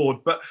about bored.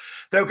 But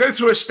they'll go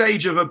through a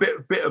stage of a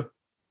bit of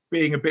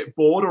being a bit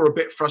bored or a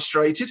bit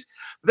frustrated.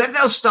 Then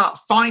they'll start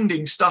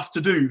finding stuff to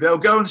do. They'll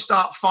go and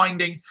start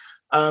finding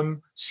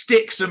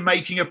sticks and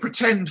making a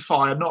pretend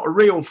fire, not a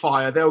real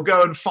fire. They'll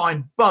go and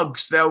find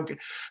bugs. They'll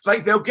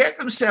get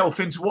themselves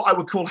into what I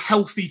would call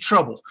healthy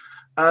trouble.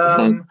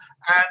 And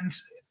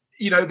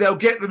they'll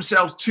get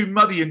themselves too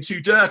muddy and too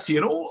dirty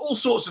and all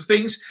sorts of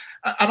things.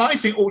 And I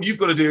think all you've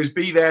got to do is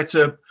be there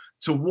to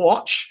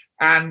watch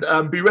and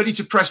be ready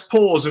to press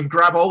pause and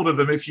grab hold of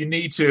them if you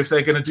need to, if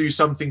they're going to do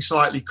something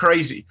slightly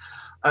crazy.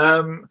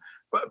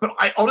 But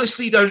I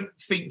honestly don't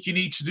think you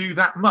need to do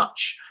that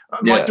much.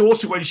 My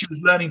daughter, when she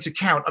was learning to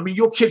count, I mean,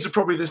 your kids are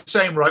probably the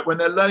same, right? When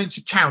they're learning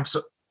to count,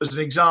 as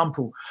an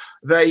example,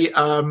 they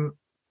count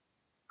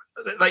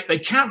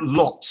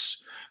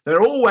lots.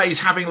 They're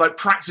always having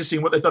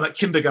practicing what they've done at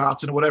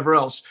kindergarten or whatever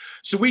else.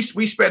 So we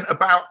spent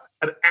about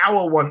an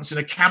hour once in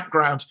a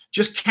campground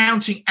just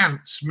counting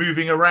ants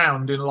moving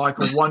around in a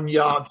 1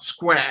 yard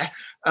square.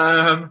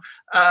 And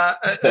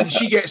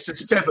she gets to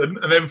 7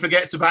 and then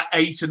forgets about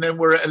 8 and then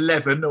we're at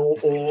 11 or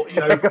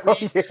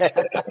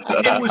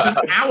it was an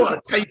hour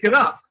taken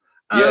up.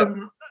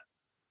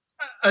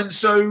 And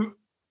so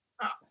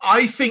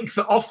I think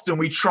that often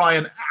we try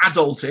and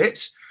adult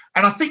it.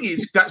 And I think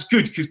that's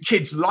good because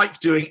kids like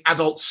doing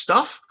adult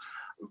stuff.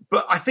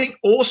 But I think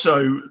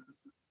also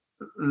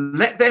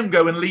let them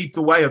go and lead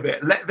the way a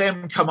bit. Let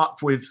them come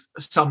up with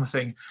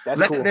something.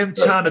 Let them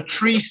turn a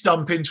tree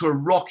stump into a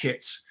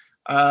rocket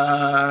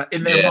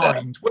in their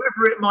mind,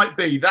 whatever it might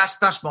be.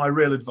 That's my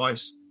real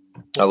advice.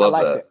 I love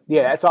like that.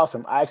 Yeah, that's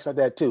awesome. I actually like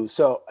that too.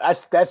 So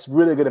that's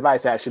really good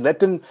advice. Actually,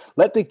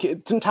 let the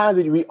kid.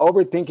 Sometimes we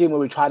overthink it when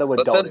we try to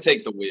adult Let them it.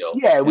 take the wheel.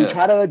 Yeah, we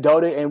try to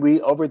adult it and we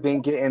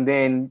overthink it, and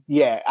then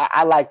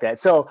I like that.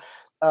 So,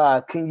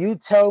 can you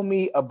tell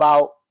me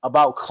about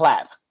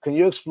clap? Can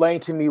you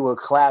explain to me what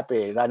clap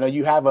is? I know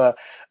you have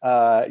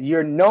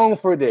you're known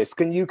for this.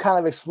 Can you kind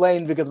of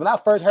explain? Because when I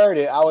first heard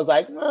it, I was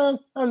like, I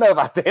don't know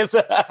about this.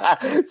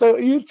 So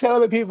you tell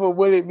the people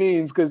what it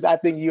means, because I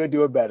think you'll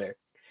do it better.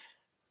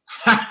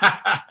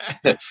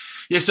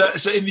 Yeah,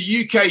 so in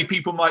the UK,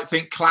 people might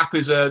think clap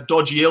is a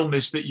dodgy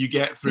illness that you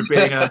get through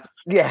being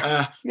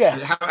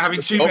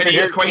having too many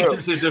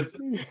acquaintances of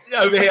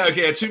over here.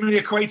 Okay, too many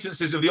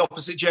acquaintances of the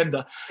opposite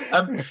gender.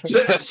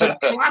 So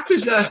clap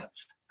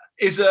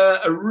is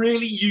a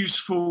really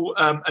useful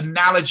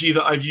analogy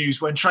that I've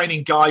used when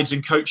training guides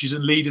and coaches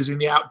and leaders in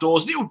the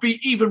outdoors. And it would be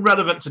even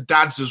relevant to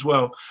dads as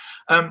well.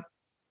 And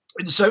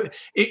so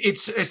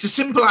it's a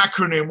simple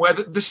acronym where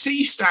the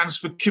C stands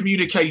for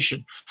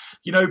communication.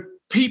 You know,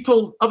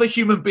 other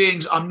human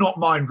beings are not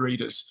mind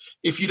readers.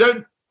 If you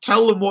don't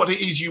tell them what it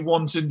is you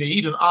want and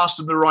need and ask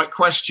them the right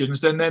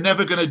questions, then they're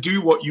never going to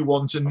do what you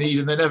want and need,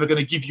 and they're never going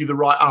to give you the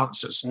right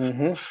answers.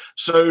 Mm-hmm.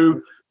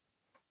 So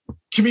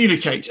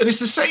communicate. And it's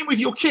the same with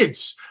your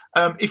kids.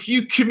 If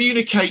you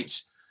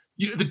communicate,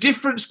 the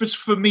difference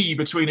for me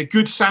between a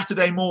good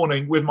Saturday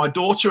morning with my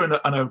daughter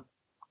and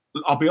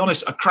I'll be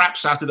honest, a crap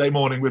Saturday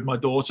morning with my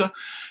daughter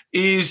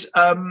is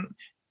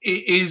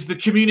the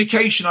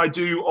communication I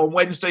do on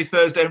Wednesday,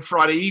 Thursday, and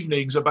Friday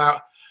evenings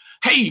about,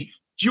 hey,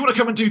 do you want to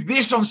come and do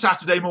this on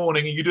Saturday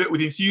morning? And you do it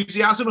with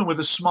enthusiasm and with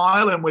a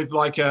smile and with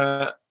like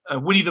a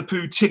Winnie the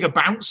Pooh Tigger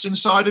bounce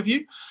inside of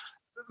you.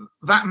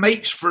 That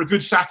makes for a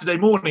good Saturday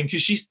morning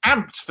because she's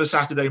amped for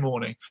Saturday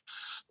morning.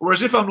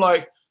 Whereas if I'm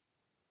like,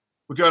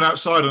 we're going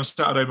outside on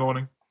Saturday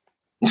morning.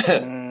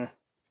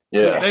 Yeah,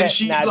 then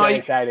she's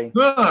like,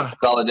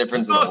 it's all the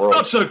difference in the world.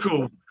 Not so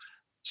cool.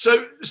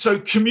 So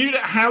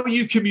how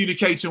you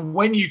communicate and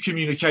when you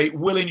communicate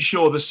will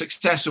ensure the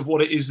success of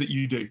what it is that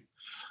you do.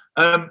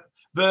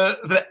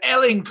 The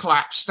L in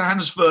clap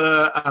stands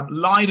for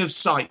line of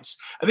sight,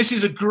 and this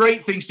is a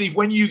great thing, Steve.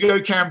 When you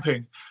go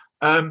camping,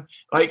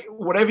 like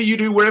whatever you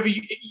do, wherever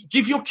you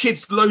give your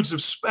kids loads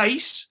of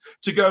space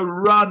to go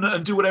run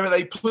and do whatever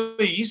they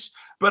please.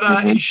 But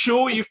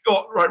ensure you've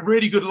got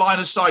really good line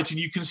of sight and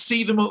you can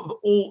see them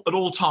at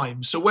all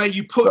times. So where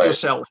you put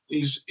yourself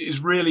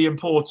is really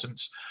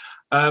important.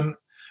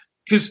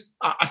 Because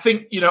I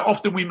think,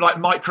 often we like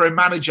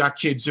micromanage our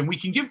kids and we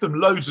can give them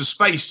loads of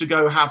space to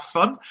go have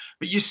fun,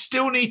 but you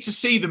still need to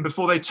see them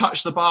before they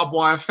touch the barbed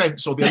wire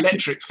fence or the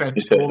electric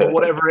fence or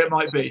whatever it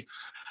might be.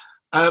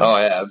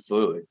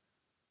 Absolutely.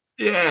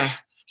 Yeah.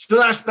 So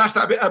that's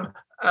that bit.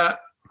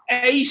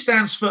 A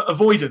stands for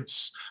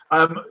avoidance.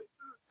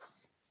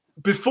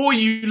 Before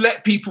you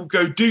let people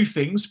go do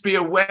things, be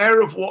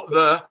aware of what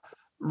the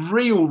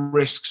real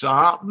risks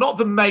are, not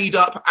the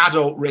made-up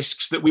adult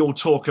risks that we all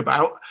talk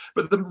about,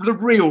 but the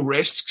real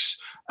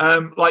risks,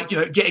 like,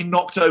 getting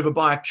knocked over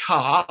by a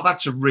car.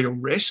 That's a real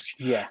risk.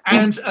 Yeah.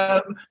 And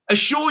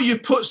assure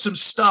you've put some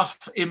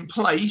stuff in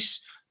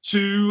place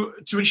to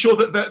ensure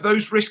that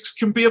those risks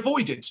can be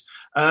avoided.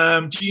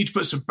 Do you need to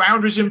put some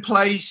boundaries in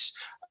place?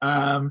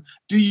 Do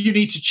you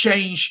need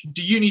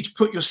to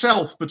put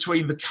yourself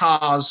between the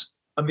cars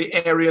and the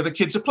area the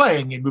kids are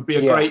playing in? Would be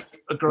a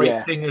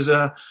great thing as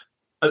a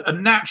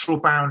natural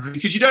boundary,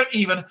 because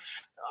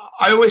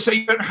I always say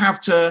you don't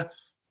have to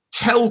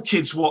tell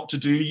kids what to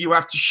do, you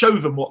have to show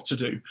them what to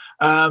do,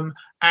 and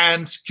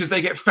because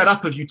they get fed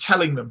up of you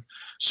telling them.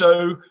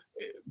 So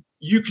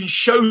you can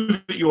show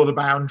that you're the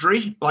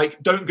boundary,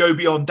 like don't go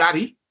beyond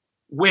daddy,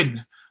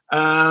 win.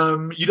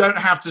 You don't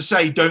have to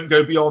say don't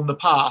go beyond the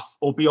path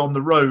or beyond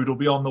the road or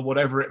beyond the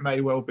whatever it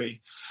may well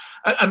be.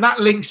 And that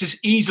links us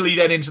easily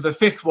then into the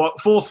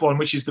fourth one,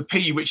 which is the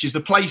P, which is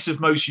the place of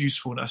most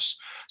usefulness.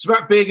 It's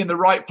about being in the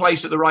right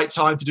place at the right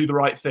time to do the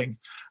right thing.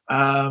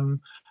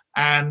 And,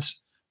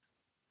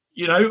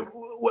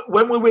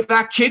 when we're with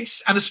our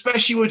kids, and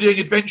especially when we're doing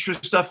adventurous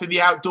stuff in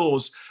the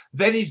outdoors,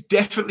 then is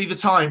definitely the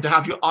time to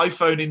have your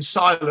iPhone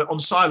on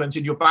silent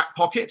in your back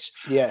pocket.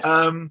 Yes.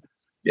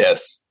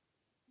 Yes.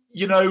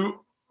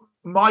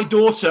 My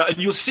daughter, and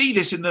you'll see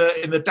this in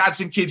the Dads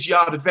and Kids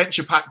Yard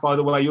Adventure Pack, by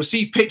the way, you'll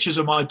see pictures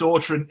of my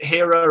daughter and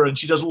hear her, and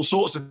she does all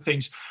sorts of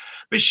things.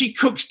 But she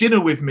cooks dinner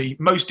with me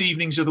most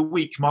evenings of the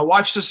week. My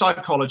wife's a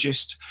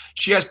psychologist.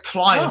 She has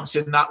clients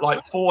in that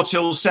 4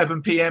 till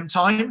 7 p.m.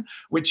 time,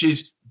 which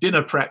is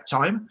dinner prep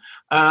time,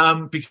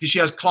 because she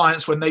has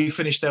clients when they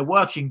finish their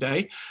working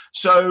day.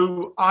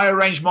 So I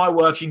arrange my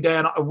working day,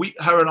 and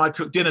her and I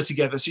cook dinner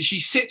together. So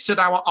she sits at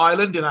our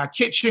island in our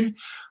kitchen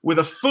with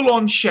a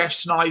full-on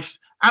chef's knife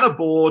and a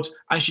board,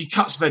 and she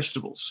cuts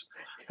vegetables.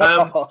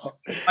 Can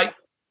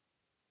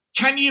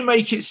you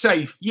make it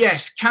safe?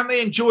 Yes. Can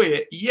they enjoy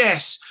it?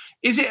 Yes.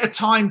 Is it a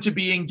time to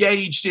be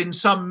engaged in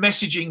some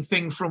messaging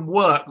thing from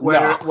work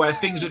where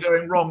things are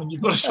going wrong and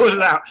you've got to sort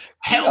it out?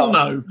 Hell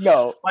no.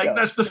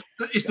 It's the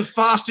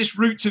fastest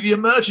route to the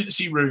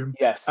emergency room.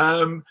 Yes.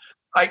 I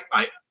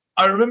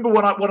I remember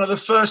one of the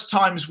first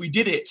times we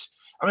did it.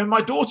 I mean,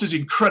 my daughter's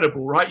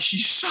incredible, right?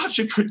 She's such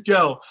a good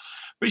girl,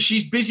 but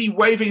she's busy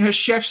waving her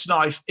chef's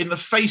knife in the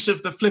face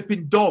of the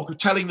flipping dog,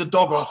 telling the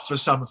dog off for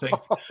something.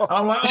 And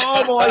I'm like,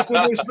 oh my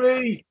goodness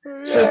me.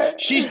 So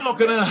she's not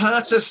going to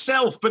hurt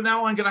herself, but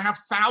now I'm going to have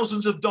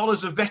thousands of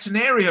dollars of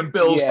veterinarian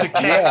bills to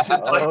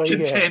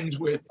contend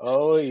with.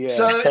 Oh, yeah.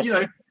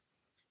 So,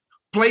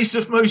 place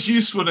of most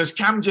usefulness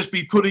can just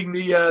be putting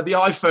the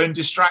iPhone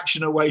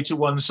distraction away to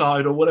one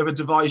side or whatever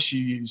device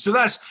you use. So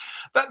that's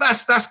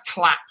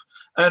clap.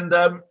 And,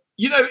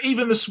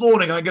 even this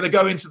morning, I'm going to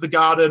go into the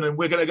garden and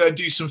we're going to go and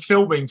do some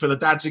filming for the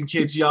Dads and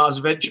Kids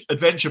Yards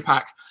Adventure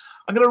Pack.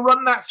 I'm going to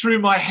run that through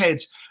my head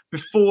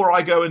before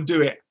I go and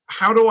do it.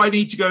 How do I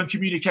need to go and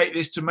communicate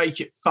this to make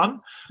it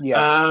fun?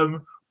 Yeah.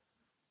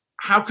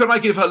 How can I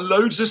give her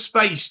loads of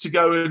space to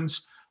go and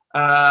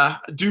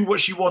do what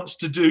she wants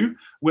to do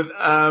with,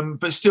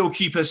 but still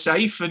keep her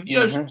safe?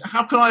 And,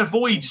 how can I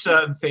avoid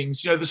certain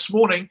things? This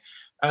morning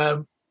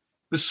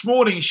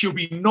she'll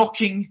be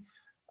knocking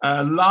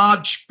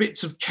large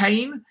bits of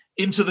cane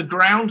into the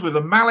ground with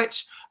a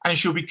mallet, and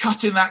she'll be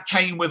cutting that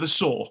cane with a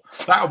saw.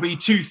 That'll be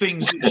two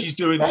things that she's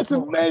doing. That's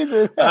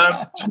amazing.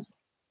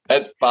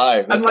 That's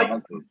 5. That's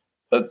awesome.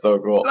 That's so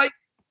cool. Like,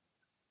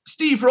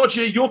 Steve,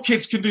 Roger, your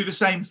kids can do the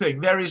same thing.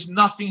 There is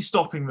nothing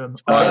stopping them.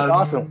 That's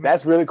awesome.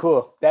 That's really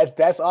cool.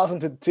 That's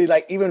awesome to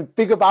like even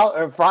think about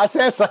or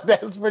process.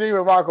 That's pretty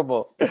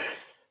remarkable.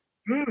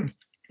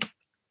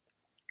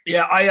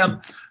 Yeah, I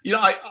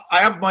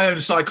have my own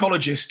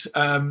psychologist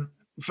to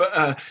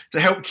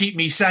help keep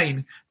me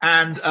sane.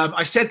 And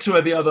I said to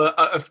her the other,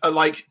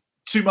 like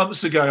 2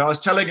 months ago, I was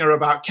telling her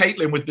about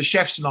Caitlin with the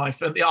chef's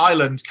knife at the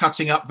island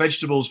cutting up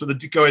vegetables for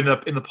going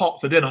up in the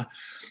pot for dinner.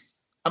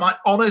 And I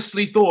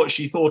honestly thought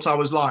she thought I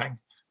was lying,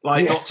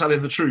 not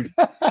telling the truth.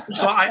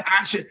 So I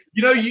actually,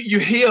 you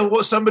hear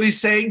what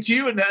somebody's saying to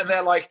you, and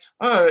they're like,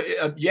 "Oh,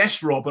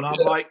 yes, Rob," and I'm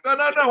like,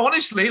 "No,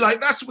 honestly,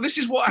 this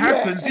is what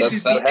happens. This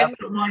is the end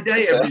of my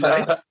day every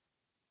day."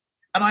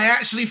 And I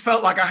actually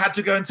felt like I had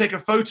to go and take a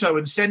photo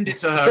and send it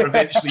to her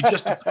eventually,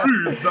 just to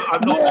prove that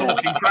I'm not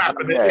talking crap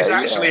and it's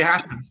actually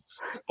happened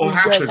or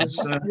happens.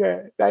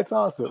 Yeah, that's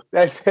awesome.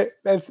 That's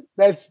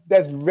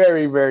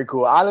very, very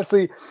cool.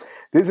 Honestly,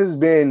 this has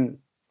been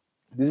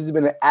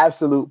an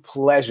absolute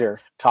pleasure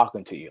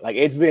talking to you. Like,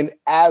 it's been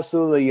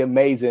absolutely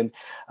amazing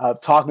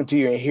talking to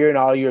you and hearing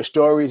all your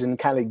stories and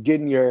kind of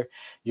getting your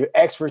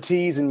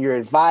expertise and your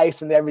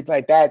advice and everything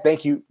like that.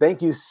 Thank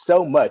you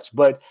so much.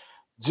 But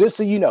just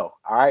so you know,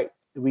 all right,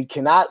 we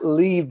cannot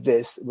leave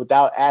this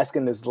without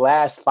asking this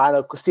last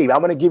final. Steve, I'm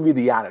going to give you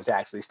the honors.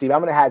 Actually, Steve, you're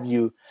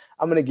going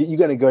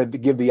to go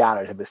give the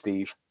honors of it,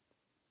 Steve.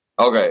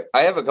 Okay,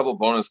 I have a couple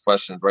bonus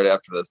questions right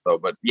after this, though.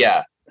 But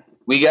yeah,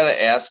 we got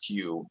to ask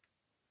you.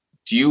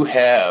 Do you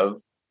have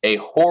a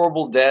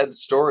horrible dad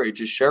story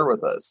to share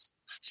with us?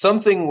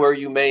 Something where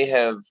you may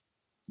have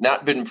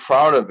not been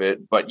proud of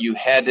it, but you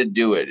had to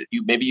do it.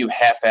 Maybe you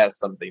half-assed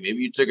something.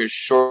 Maybe you took a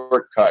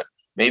shortcut.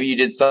 Maybe you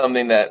did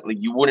something that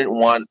you wouldn't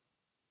want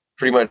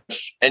pretty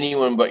much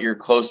anyone but your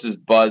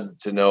closest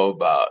buds to know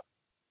about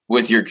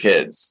with your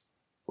kids.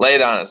 Lay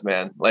it on us,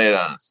 man. Lay it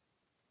on us.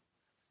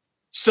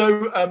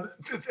 So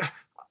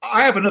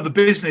I have another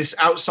business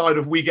outside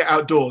of We Get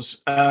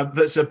Outdoors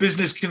that's a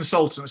business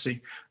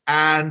consultancy.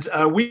 And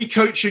we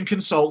coach and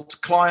consult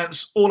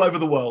clients all over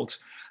the world.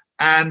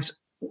 And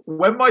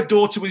when my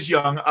daughter was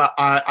young,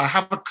 I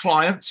have a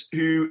client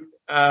who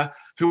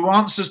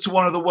answers to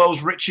one of the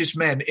world's richest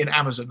men in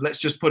Amazon. Let's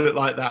just put it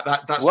like that.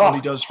 That's what he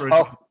does for a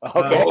job.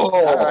 Okay.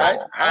 All right.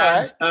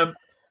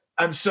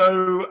 And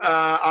so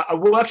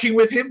I'm working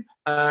with him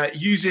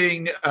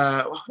using,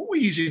 what were we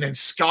using then?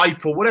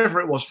 Skype or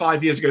whatever it was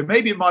 5 years ago.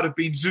 Maybe it might have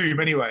been Zoom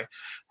anyway.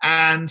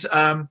 And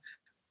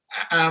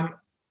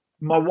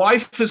my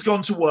wife has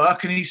gone to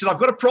work and he said, "I've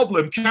got a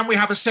problem. Can we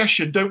have a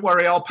session? Don't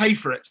worry, I'll pay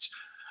for it."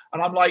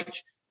 And I'm like,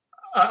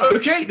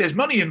 okay, there's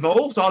money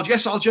involved. I'll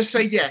just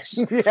say yes.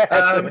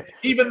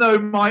 Even though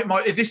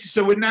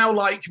so we're now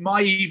like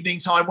my evening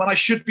time when I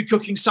should be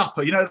cooking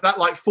supper,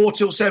 that 4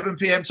 till 7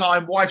 p.m.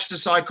 time, wife's the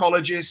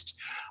psychologist.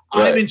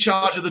 Right. I'm in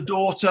charge of the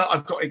daughter.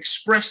 I've got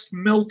expressed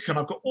milk and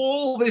I've got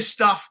all this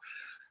stuff,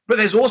 but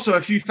there's also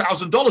a few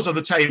 $1,000s on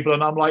the table.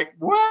 And I'm like,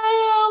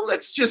 well,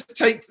 let's just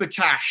take the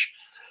cash.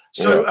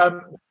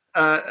 So,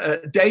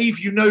 Dave,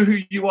 you know who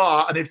you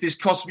are, and if this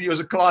costs me you as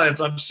a client,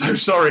 I'm so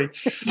sorry.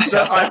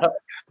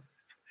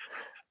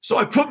 So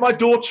I put my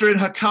daughter in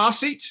her car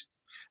seat,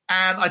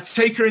 and I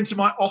take her into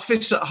my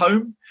office at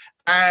home,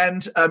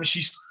 and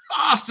she's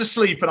fast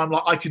asleep, and I'm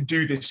like, I can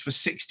do this for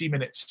 60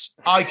 minutes.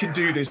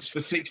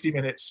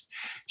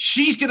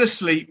 She's going to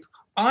sleep.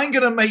 I'm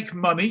going to make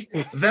money.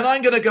 Then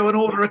I'm going to go and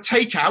order a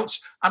takeout.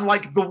 And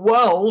the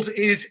world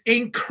is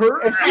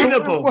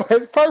incredible.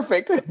 It's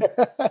perfect.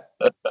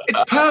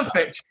 It's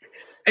perfect.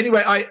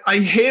 Anyway, I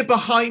hear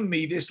behind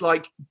me this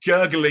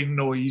gurgling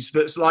noise.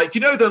 That's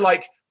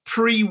the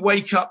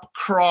pre-wake up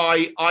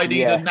cry. I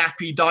need a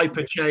nappy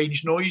diaper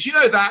change noise. You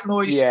know that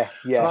noise? Yeah.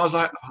 And I was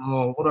like,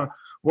 oh,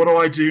 what do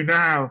I do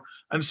now?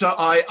 And so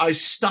I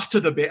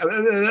stuttered a bit,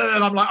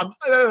 and I'm like,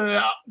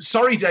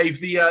 sorry, Dave,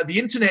 the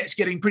internet's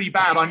getting pretty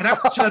bad. I'm going to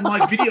have to turn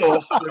my video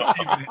off for a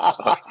few minutes.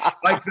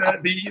 Like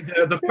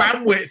the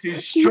bandwidth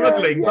is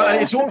struggling,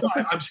 but it's all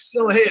right. I'm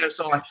still here.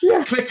 So I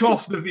click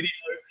off the video,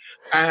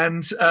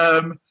 and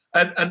then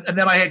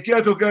I had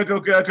gurgle, gurgle,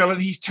 gurgle,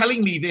 and he's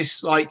telling me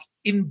this like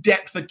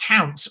in-depth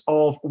account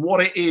of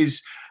what it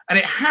is, and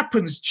it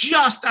happens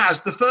just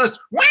as the first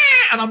wah,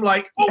 and I'm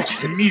like, oh,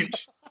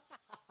 mute.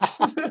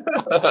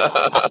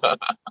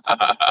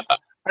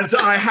 And so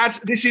I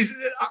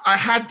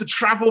had the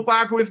travel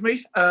bag with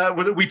me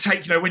that we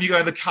take, when you go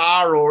in the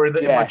car or in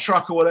my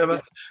truck or whatever.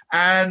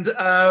 And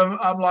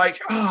I'm like,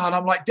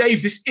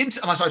 Dave, this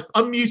internet, and so I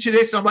unmuted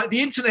it. So I'm like,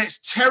 the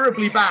internet's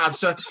terribly bad.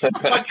 So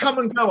if I come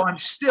and go, I'm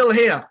still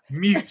here.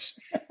 Mute.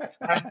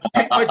 And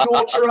pick my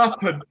daughter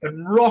up and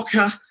rock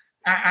her.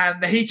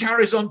 And he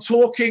carries on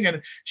talking,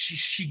 and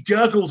she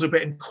gurgles a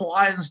bit and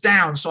quiets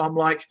down. So I'm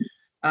like,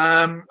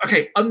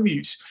 okay,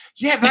 unmute.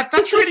 Yeah,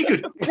 that's really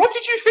good. What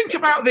did you think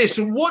about this?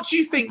 And what do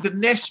you think the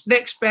next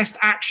best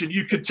action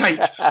you could take?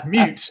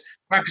 Mute,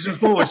 backwards and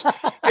forwards.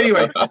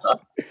 Anyway,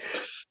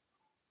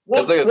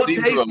 what Dave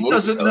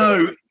doesn't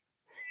know,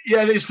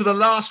 is for the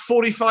last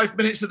 45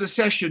 minutes of the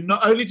session,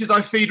 not only did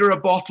I feed her a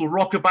bottle,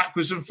 rock her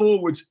backwards and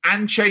forwards,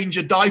 and change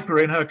a diaper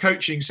in her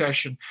coaching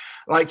session.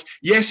 Like,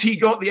 yes, he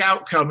got the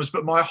outcomes,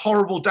 but my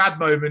horrible dad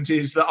moment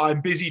is that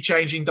I'm busy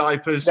changing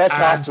diapers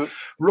and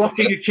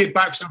rocking a kid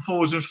backwards and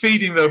forwards and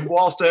feeding them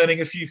whilst earning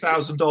a few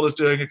 $1,000s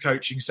doing a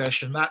coaching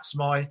session. That's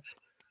awesome. My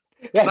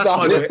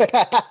bit.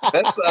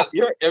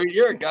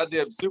 You're a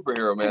goddamn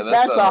superhero, man.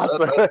 That's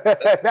awesome.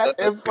 That's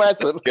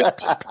impressive.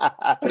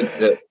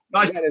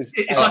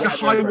 It's like a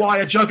high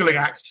wire juggling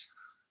act.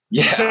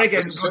 Yeah. Say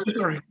again.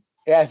 Sorry.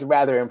 Yeah, it's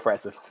rather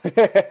impressive.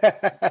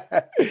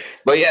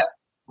 But yeah,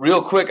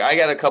 real quick, I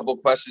got a couple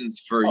questions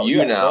for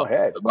you now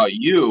about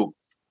you.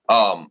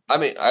 I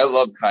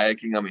love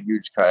kayaking. I'm a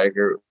huge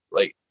kayaker.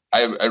 Like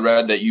I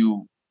read that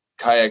you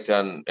kayaked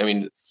on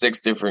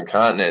 6 different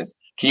continents.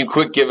 Can you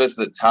quick give us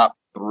the top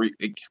 3,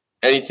 like,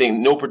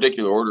 anything, no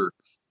particular order,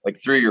 like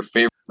 3 of your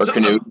favorite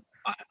canoe?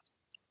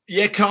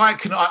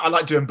 Kayak. I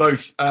like doing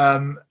both.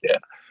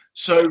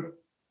 So,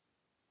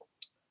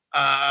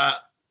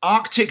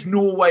 Arctic,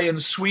 Norway,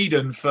 and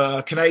Sweden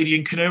for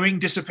Canadian canoeing,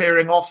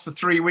 disappearing off for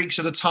 3 weeks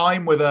at a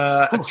time with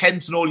a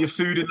tent and all your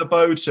food in the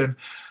boat. And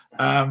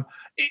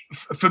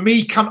for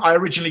me, I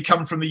originally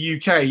come from the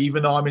UK,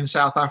 even though I'm in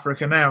South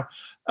Africa now.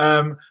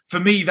 For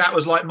me, that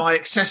was like my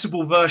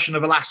accessible version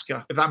of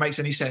Alaska, if that makes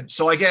any sense.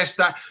 So I guess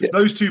that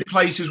those 2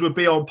 places would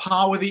be on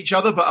par with each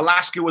other, but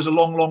Alaska was a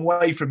long, long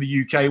way from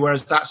the UK,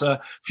 whereas that's a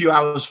few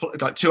hours,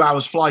 like 2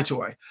 hours flight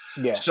away.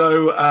 Yeah.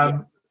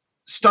 So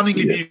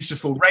stunningly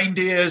beautiful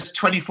reindeers,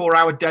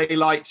 24-hour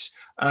daylight.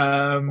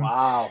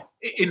 Wow.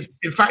 In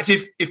fact,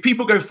 if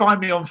people go find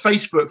me on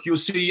Facebook, you'll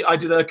see I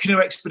did a canoe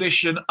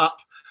expedition up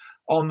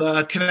on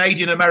the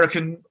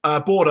Canadian-American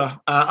border,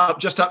 up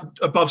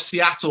above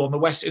Seattle on the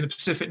west, in the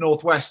Pacific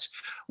Northwest,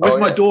 with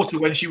my daughter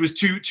when she was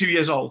 2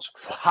 years old.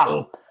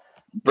 Wow.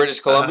 British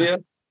Columbia?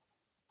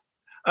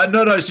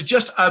 No. So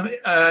just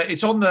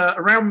it's on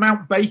around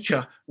Mount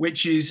Baker,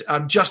 which is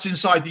just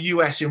inside the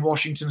US in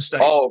Washington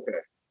State. Oh,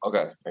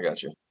 okay, I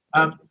got you.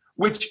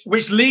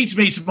 Which leads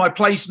me to my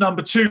place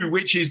number 2,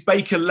 which is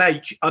Baker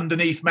Lake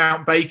underneath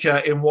Mount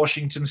Baker in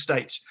Washington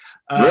State.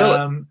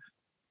 Really?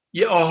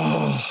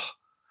 Yeah.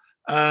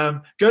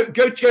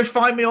 Go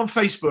find me on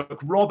Facebook,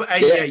 Rob A.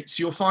 Yates.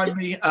 You'll find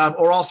me,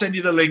 or I'll send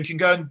you the link and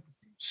go and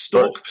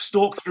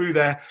stalk through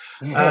there.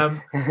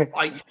 In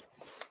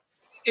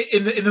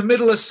the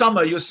middle of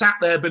summer, you're sat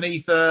there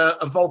beneath a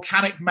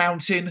volcanic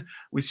mountain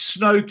with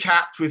snow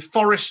capped, with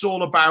forests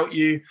all about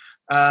you.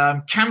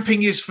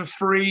 Camping is for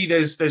free.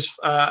 There's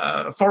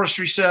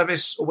forestry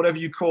service, or whatever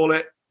you call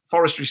it,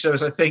 forestry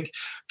service, I think.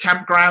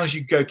 Campgrounds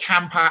you go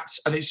camp at,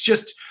 and it's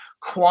just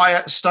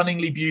quiet,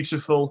 stunningly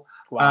beautiful.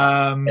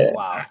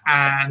 Wow.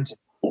 And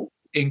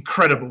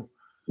incredible.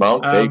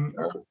 Mount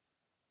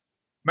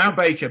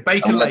Baker,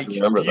 Baker Lake.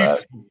 Remember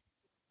that.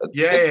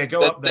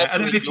 Go up there.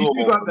 And then if you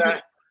do go up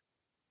there,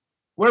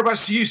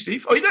 whereabouts are you,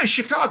 Steve? Oh,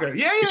 Chicago.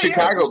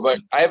 Chicago, but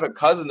I have a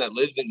cousin that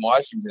lives in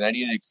Washington. I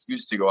need an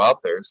excuse to go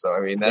out there.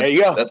 So, there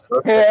you go. That's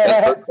perfect.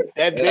 That's perfect.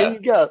 There you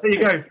go. There you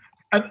go.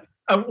 And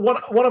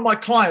one of my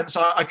clients,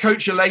 I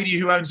coach a lady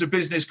who owns a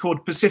business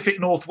called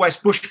Pacific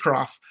Northwest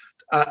Bushcraft.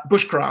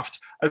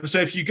 And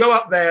so if you go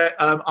up there,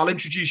 I'll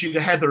introduce you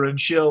to Heather,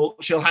 and she'll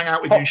hang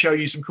out with you, show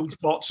you some cool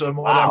spots and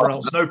whatever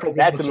else. No problem.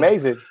 That's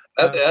amazing.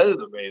 That is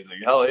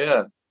amazing. Hell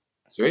yeah.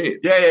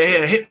 Sweet.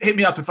 Yeah. Hit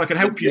me up if I can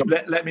help you.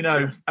 Let me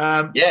know.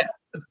 The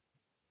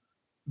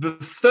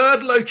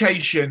third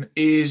location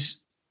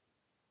is,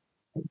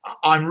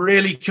 I'm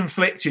really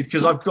conflicted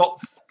because I've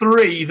got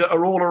 3 that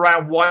are all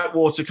around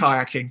whitewater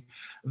kayaking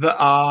that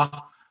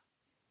are,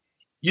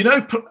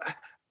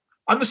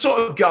 I'm the sort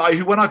of guy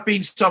who, when I've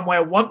been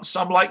somewhere once,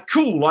 I'm like,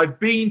 cool, I've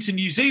been to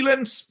New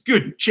Zealand.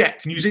 Good,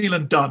 check. New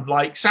Zealand done.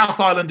 Like South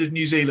Island of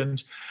New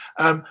Zealand.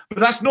 But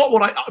that's not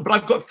but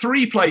I've got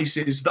 3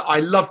 places that I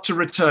love to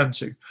return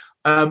to.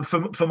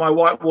 for my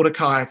whitewater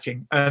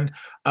kayaking, and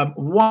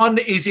one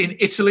is in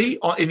Italy,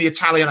 in the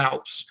Italian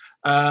Alps.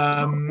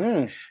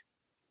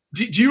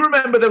 Do you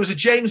remember there was a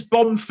James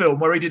Bond film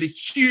where he did a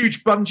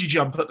huge bungee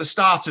jump at the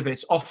start of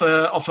it off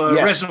a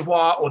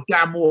reservoir or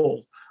dam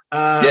wall?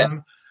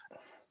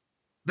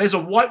 There's a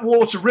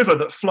whitewater river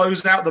that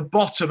flows out the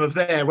bottom of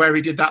there where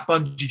he did that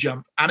bungee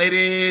jump, and it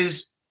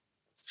is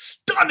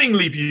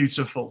stunningly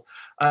beautiful.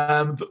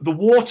 The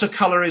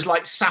watercolor is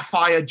like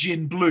sapphire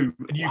gin blue,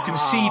 and you can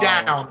see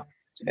down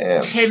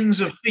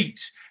tens of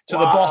feet to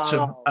the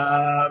bottom.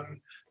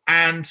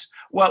 And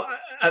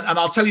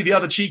I'll tell you the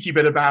other cheeky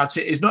bit about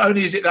it is not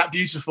only is it that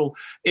beautiful,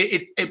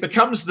 it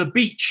becomes the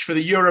beach for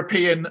the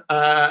European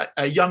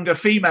younger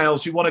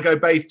females who want to go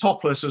bathe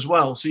topless as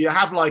well. So you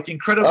have like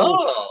incredible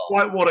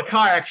whitewater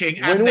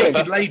kayaking and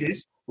naked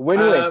ladies.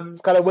 Win-win.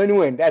 It's called a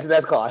win-win.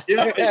 That's called.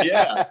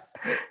 Yeah.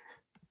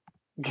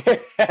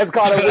 That's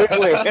called a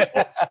win-win.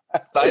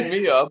 Sign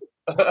me up.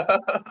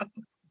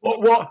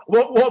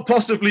 What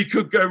possibly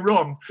could go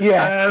wrong?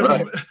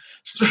 Yeah.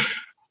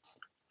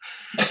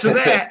 So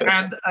there,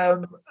 and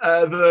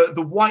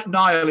the White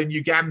Nile in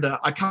Uganda,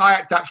 I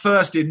kayaked that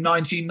first in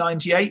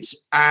 1998,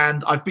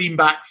 and I've been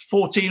back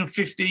 14 or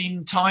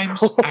 15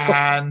 times,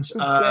 and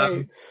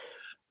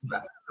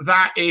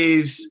that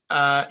is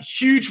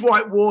huge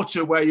white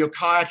water where you're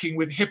kayaking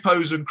with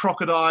hippos and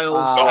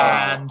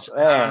crocodiles,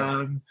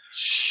 and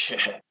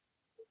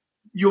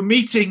you're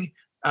meeting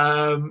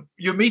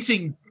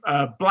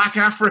black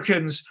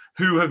Africans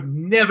who have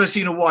never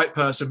seen a white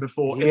person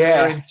before in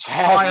their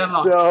entire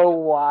life. So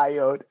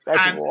wild.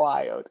 That's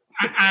wild.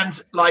 And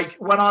like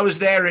when I was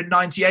there in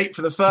 98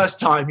 for the first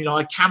time,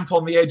 I camp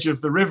on the edge of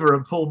the river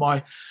and pull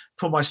my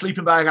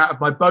sleeping bag out of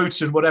my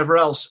boat and whatever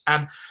else.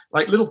 And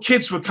like little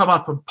kids would come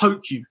up and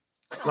poke you.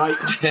 Like,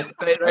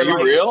 are you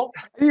real?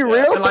 Are you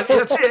real? Like,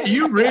 that's it. Are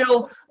you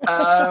real?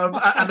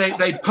 And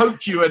they'd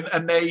poke you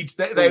and they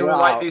were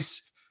like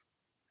this.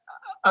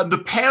 And the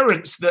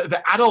parents,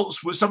 the adults,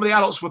 some of the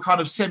adults were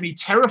kind of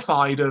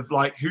semi-terrified of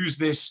like, who's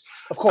this?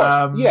 Of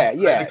course,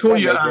 They call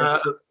you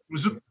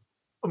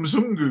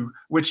Mzungu,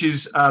 which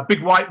is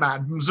big white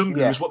man.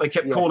 Mzungu is what they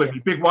kept calling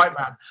me, big white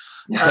man.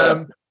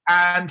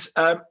 And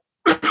I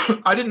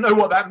didn't know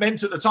what that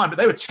meant at the time, but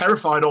they were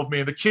terrified of me.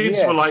 And the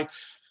kids were like,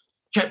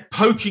 kept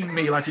poking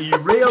me like, are you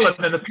real? And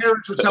then the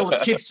parents would tell the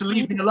kids to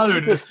leave me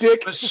alone. But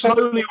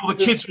slowly all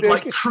the kids would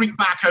like creep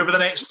back over the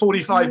next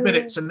 45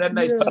 minutes. And then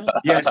so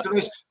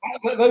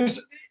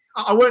those,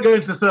 I won't go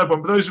into the third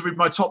one, but those would be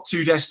my top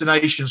two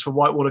destinations for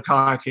whitewater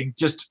kayaking.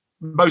 Just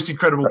most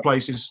incredible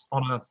places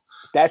on earth.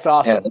 That's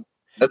awesome. Yeah,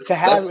 that's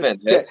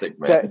fantastic,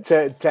 man.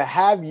 To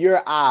have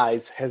your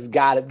eyes has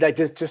got it. Like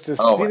just to see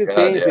the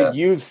things that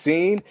you've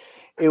seen,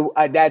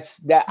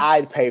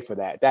 I'd pay for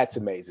that. That's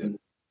amazing.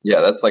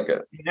 Yeah, that's like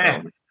I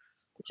can't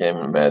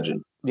even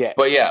imagine. Yeah.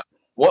 But yeah,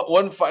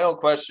 one final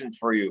question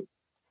for you.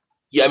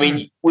 Yeah, I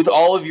mean, with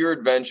all of your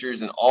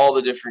adventures and all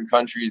the different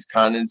countries,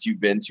 continents you've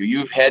been to,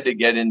 you've had to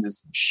get into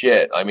some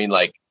shit. I mean,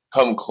 like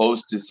come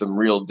close to some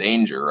real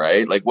danger,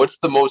 right? Like what's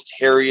the most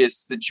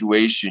hairiest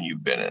situation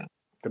you've been in?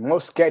 The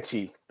most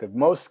sketchy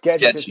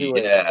situation.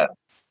 Yeah.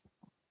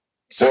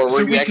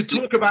 So we could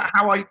talk about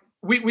how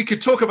we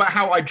could talk about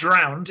how I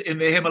drowned in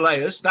the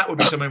Himalayas. That would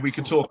be something we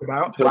could talk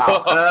about.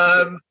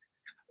 Wow.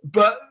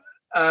 But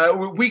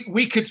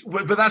we could.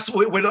 But I'm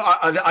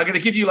going to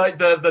give you like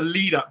the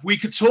lead up. We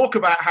could talk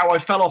about how I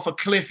fell off a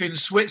cliff in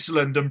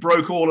Switzerland and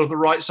broke all of the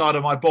right side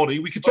of my body.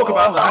 We could talk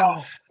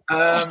about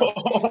that.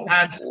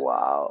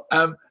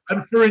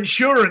 And for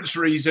insurance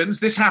reasons,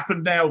 this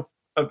happened now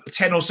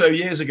 10 or so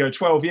years ago,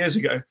 12 years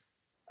ago.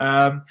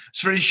 So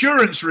for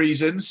insurance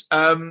reasons,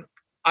 I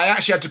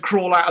actually had to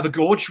crawl out of the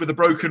gorge with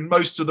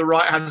most of the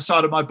right-hand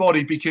side of my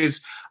body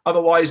because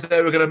otherwise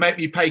they were going to make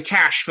me pay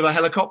cash for the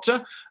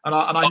helicopter. And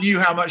I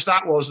knew how much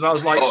that was. And I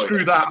was like,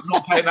 screw that. I'm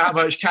not paying that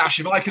much cash.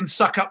 If I can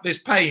suck up this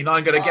pain,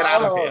 I'm going to get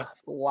out of here.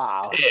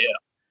 Wow. Yeah.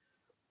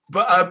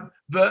 But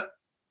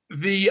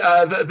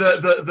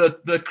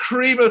the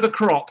cream of the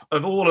crop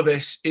of all of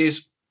this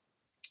is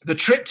the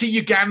trip to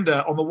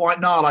Uganda on the White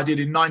Nile I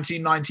did in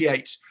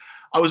 1998.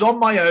 I was on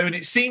my own.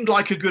 It seemed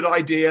like a good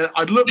idea.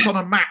 I'd looked on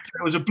a map.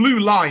 There was a blue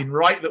line,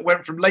 right, that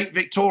went from Lake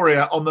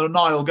Victoria on the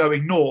Nile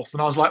going north.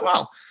 And I was like,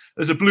 well,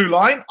 there's a blue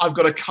line. I've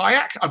got a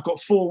kayak. I've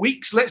got 4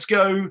 weeks. Let's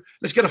go.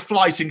 Let's get a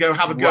flight and go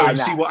have a go and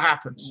see what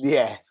happens.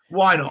 Yeah.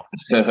 Why not?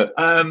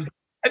 And,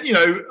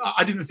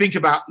 I didn't think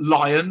about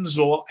lions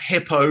or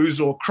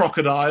hippos or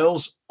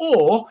crocodiles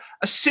or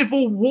a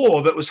civil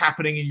war that was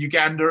happening in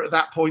Uganda at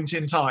that point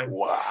in time.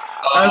 Wow.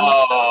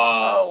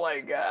 Oh,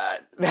 my God.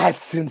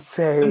 That's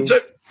insane. So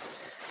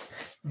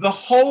the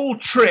whole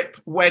trip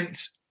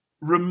went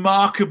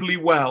remarkably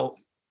well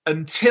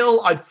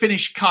until I'd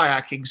finished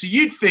kayaking. So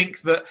you'd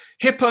think that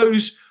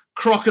hippos,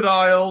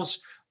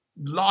 crocodiles,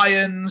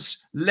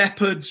 lions,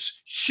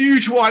 leopards,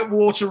 huge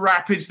whitewater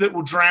rapids that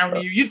will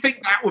drown you. You'd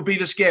think that would be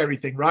the scary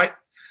thing, right?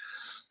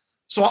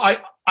 So I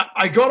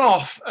I got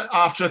off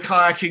after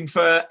kayaking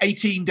for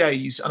 18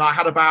 days, and I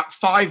had about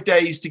 5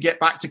 days to get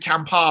back to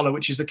Kampala,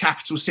 which is the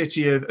capital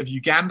city of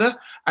Uganda,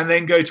 and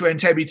then go to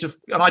Entebbe.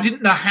 And I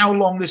didn't know how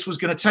long this was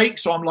going to take,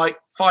 so I'm like,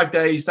 5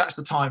 days, that's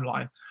the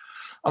timeline.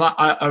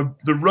 And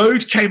the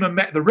road came and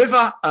met the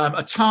river,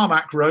 a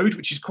tarmac road,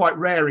 which is quite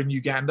rare in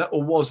Uganda,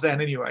 or was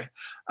then anyway.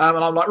 And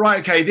I'm like, right,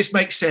 okay, this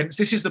makes sense.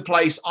 This is the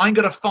place. I'm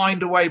going to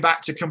find a way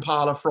back to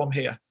Kampala from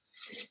here.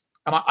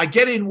 And I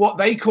get in what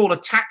they call a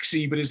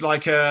taxi, but it's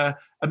like a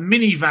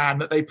minivan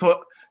that they put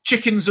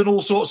chickens and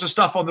all sorts of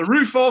stuff on the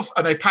roof of,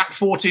 and they pack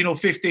 14 or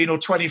 15 or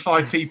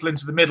 25 people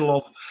into the middle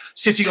of,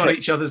 sitting on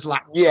each other's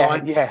laps.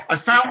 I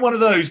found one of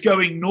those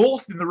going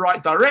north in the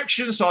right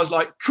direction, so I was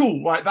like,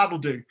 cool, right, that'll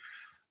do.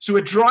 So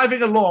we're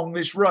driving along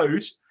this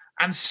road,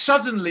 and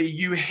suddenly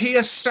you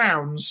hear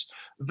sounds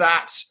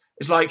that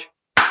is like,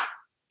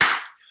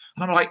 and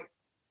I'm like,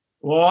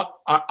 what?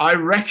 I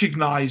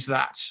recognize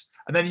that.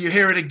 And then you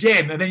hear it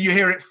again, and then you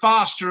hear it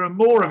faster and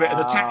more of it, and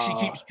the taxi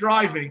keeps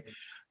driving.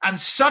 And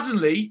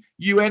suddenly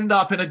you end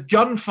up in a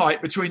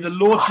gunfight between the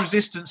Lord's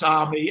Resistance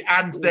Army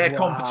and their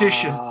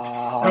competition, who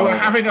are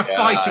having a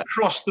fight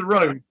across the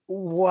road.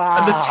 Wow.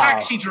 And the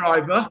taxi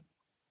driver,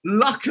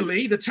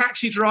 luckily,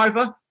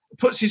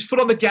 puts his foot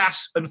on the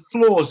gas and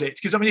floors it.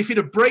 Because, I mean, if he'd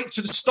have braked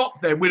and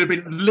stopped them, we'd have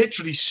been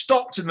literally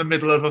stopped in the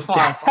middle of a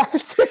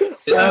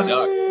firefight.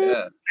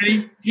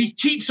 And he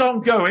keeps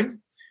on going.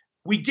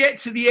 We get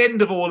to the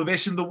end of all of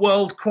this and the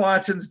world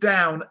quietens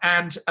down.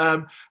 And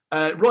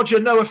Roger,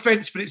 no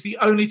offense, but it's the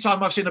only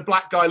time I've seen a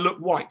black guy look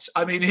white.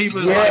 I mean, he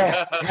was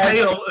like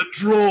pale and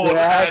drawn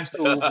and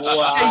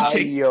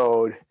shaking.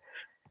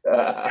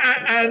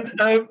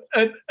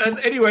 And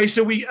anyway,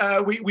 so we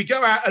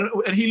go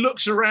out and he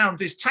looks around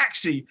this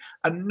taxi,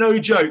 and no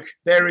joke,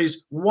 there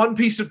is one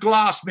piece of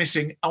glass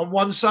missing on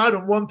one side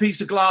and one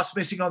piece of glass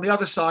missing on the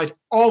other side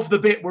of the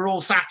bit we're all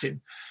sat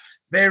in.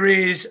 There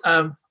is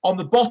on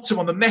the bottom,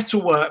 on the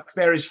metalwork,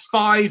 there is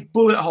 5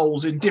 bullet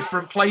holes in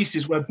different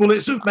places where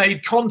bullets have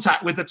made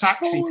contact with the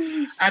taxi.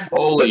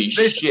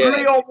 There's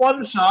 3 on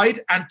one side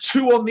and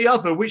 2 on the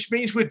other, which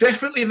means we're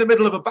definitely in the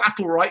middle of a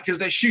battle, right? Because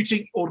they're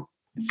shooting or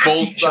at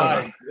each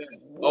other.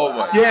 Oh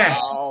my! Yeah.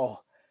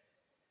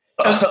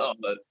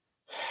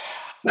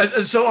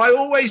 And so I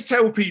always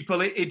tell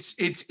people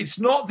it's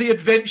not the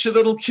adventure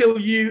that'll kill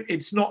you.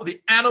 It's not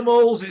the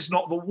animals. It's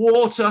not the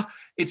water.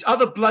 It's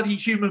other bloody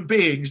human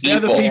beings.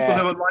 They're the people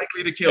who are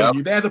likely to kill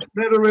you. They're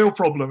the real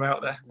problem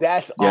out there.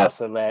 That's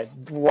awesome, man.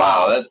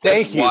 Wow.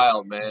 Thank you.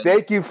 Wild, man.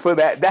 Thank you for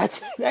that.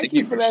 Thank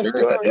you for that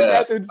story. Yeah.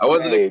 That's insane. I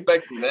wasn't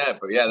expecting that,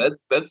 but yeah,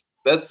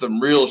 that's some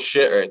real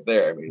shit right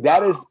there. I mean,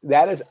 that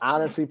is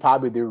honestly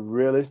probably the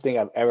realest thing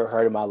I've ever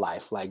heard in my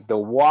life. Like the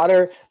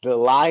water, the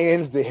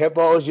lions, the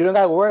hippos, you don't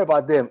got to worry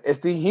about them. It's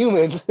the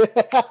humans.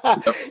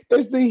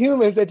 It's the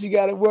humans that you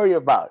got to worry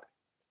about.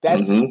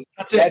 That's it.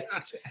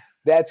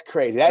 That's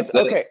crazy. That's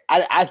okay.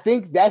 I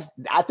think that's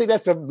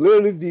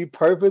literally the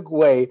perfect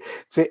way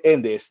to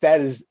end this.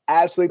 That is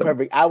absolutely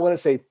perfect. I want to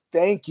say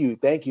thank you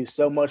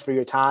so much for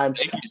your time.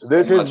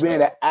 This has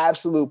been an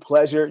absolute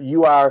pleasure.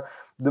 You are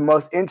the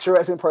most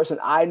interesting person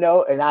I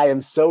know, and I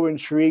am so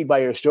intrigued by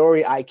your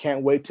story. I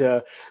can't wait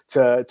to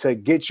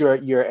get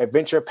your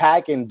adventure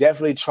pack and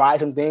definitely try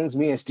some things,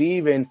 me and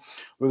Steve, and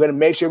we're going to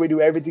make sure we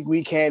do everything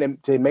we can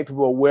to make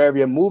people aware of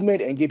your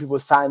movement and get people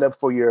signed up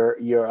for your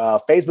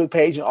Facebook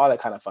page and all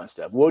that kind of fun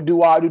stuff. We'll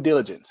do our due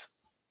diligence.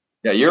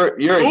 Yeah, you're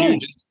a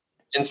huge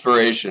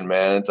inspiration,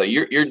 man. It's like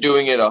you're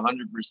doing it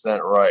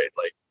 100% right.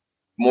 Like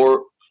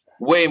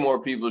way more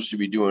people should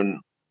be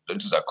doing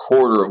just a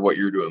quarter of what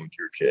you're doing with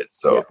your kids.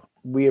 So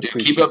we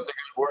appreciate keep up the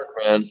good work,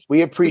 man.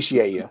 We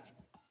appreciate you.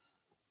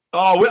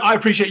 Oh, I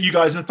appreciate you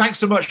guys, and thanks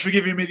so much for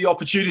giving me the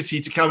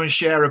opportunity to come and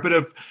share a bit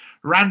of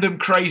random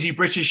crazy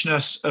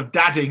Britishness of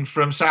dadding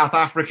from South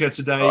Africa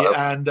today.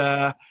 And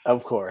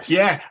of course,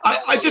 I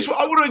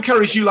want to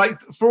encourage you, like,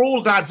 for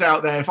all dads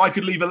out there, if I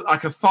could leave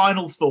a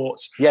final thought.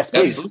 Yes,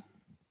 please.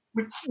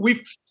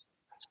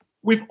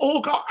 We've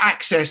all got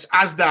access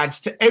as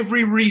dads to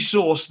every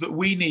resource that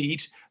we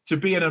need to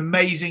be an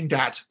amazing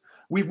dad.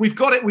 We've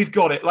got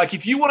it. Like,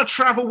 if you want to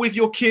travel with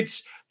your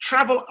kids,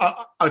 travel.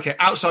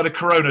 Outside of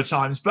Corona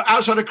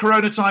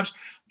times,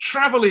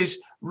 travel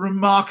is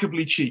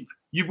remarkably cheap.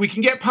 We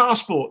can get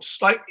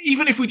passports. Like,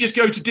 even if we just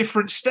go to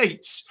different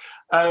states,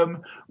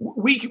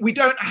 we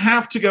don't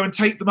have to go and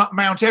take them up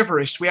Mount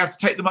Everest. We have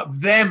to take them up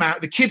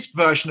the kids'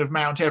 version of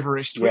Mount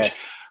Everest, which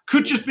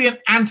could just be an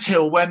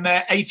anthill when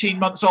they're 18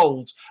 months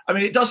old. I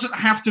mean, it doesn't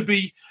have to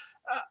be.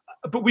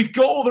 But we've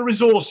got all the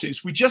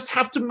resources. We just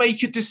have to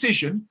make a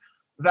decision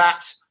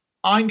that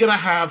I'm going to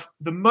have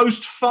the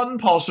most fun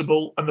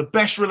possible and the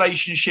best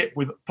relationship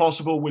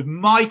possible with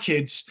my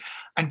kids,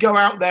 and go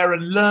out there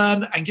and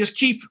learn and just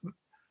keep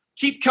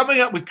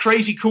coming up with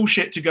crazy cool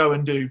shit to go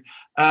and do.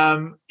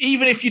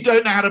 Even if you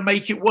don't know how to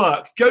make it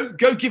work,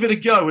 go give it a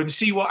go and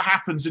see what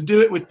happens, and do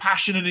it with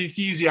passion and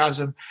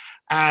enthusiasm.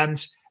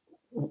 And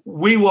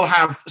we will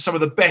have some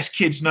of the best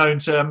kids known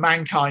to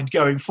mankind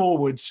going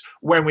forwards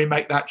when we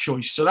make that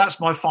choice. So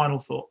that's my final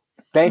thought.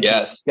 Thank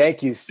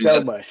you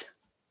so much.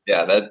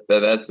 Yeah,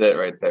 that's it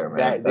right there,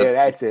 man.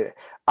 That's it.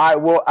 All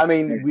right. Well, I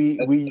mean,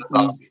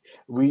 awesome.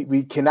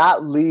 we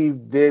cannot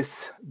leave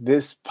this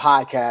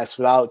podcast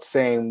without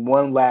saying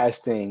one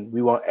last thing.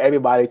 We want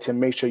everybody to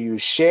make sure you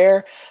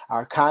share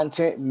our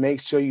content, make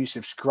sure you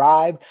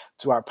subscribe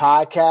to our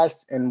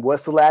podcast. And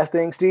what's the last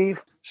thing,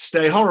 Steve?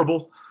 Stay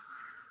horrible.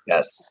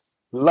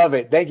 Yes. Love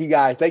it. Thank you,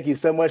 guys. Thank you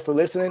so much for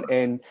listening,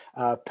 and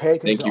pay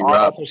attention to all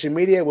our social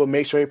media. We'll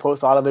make sure he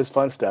posts all of his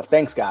fun stuff.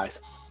 Thanks,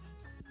 guys.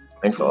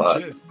 Thanks a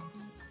lot.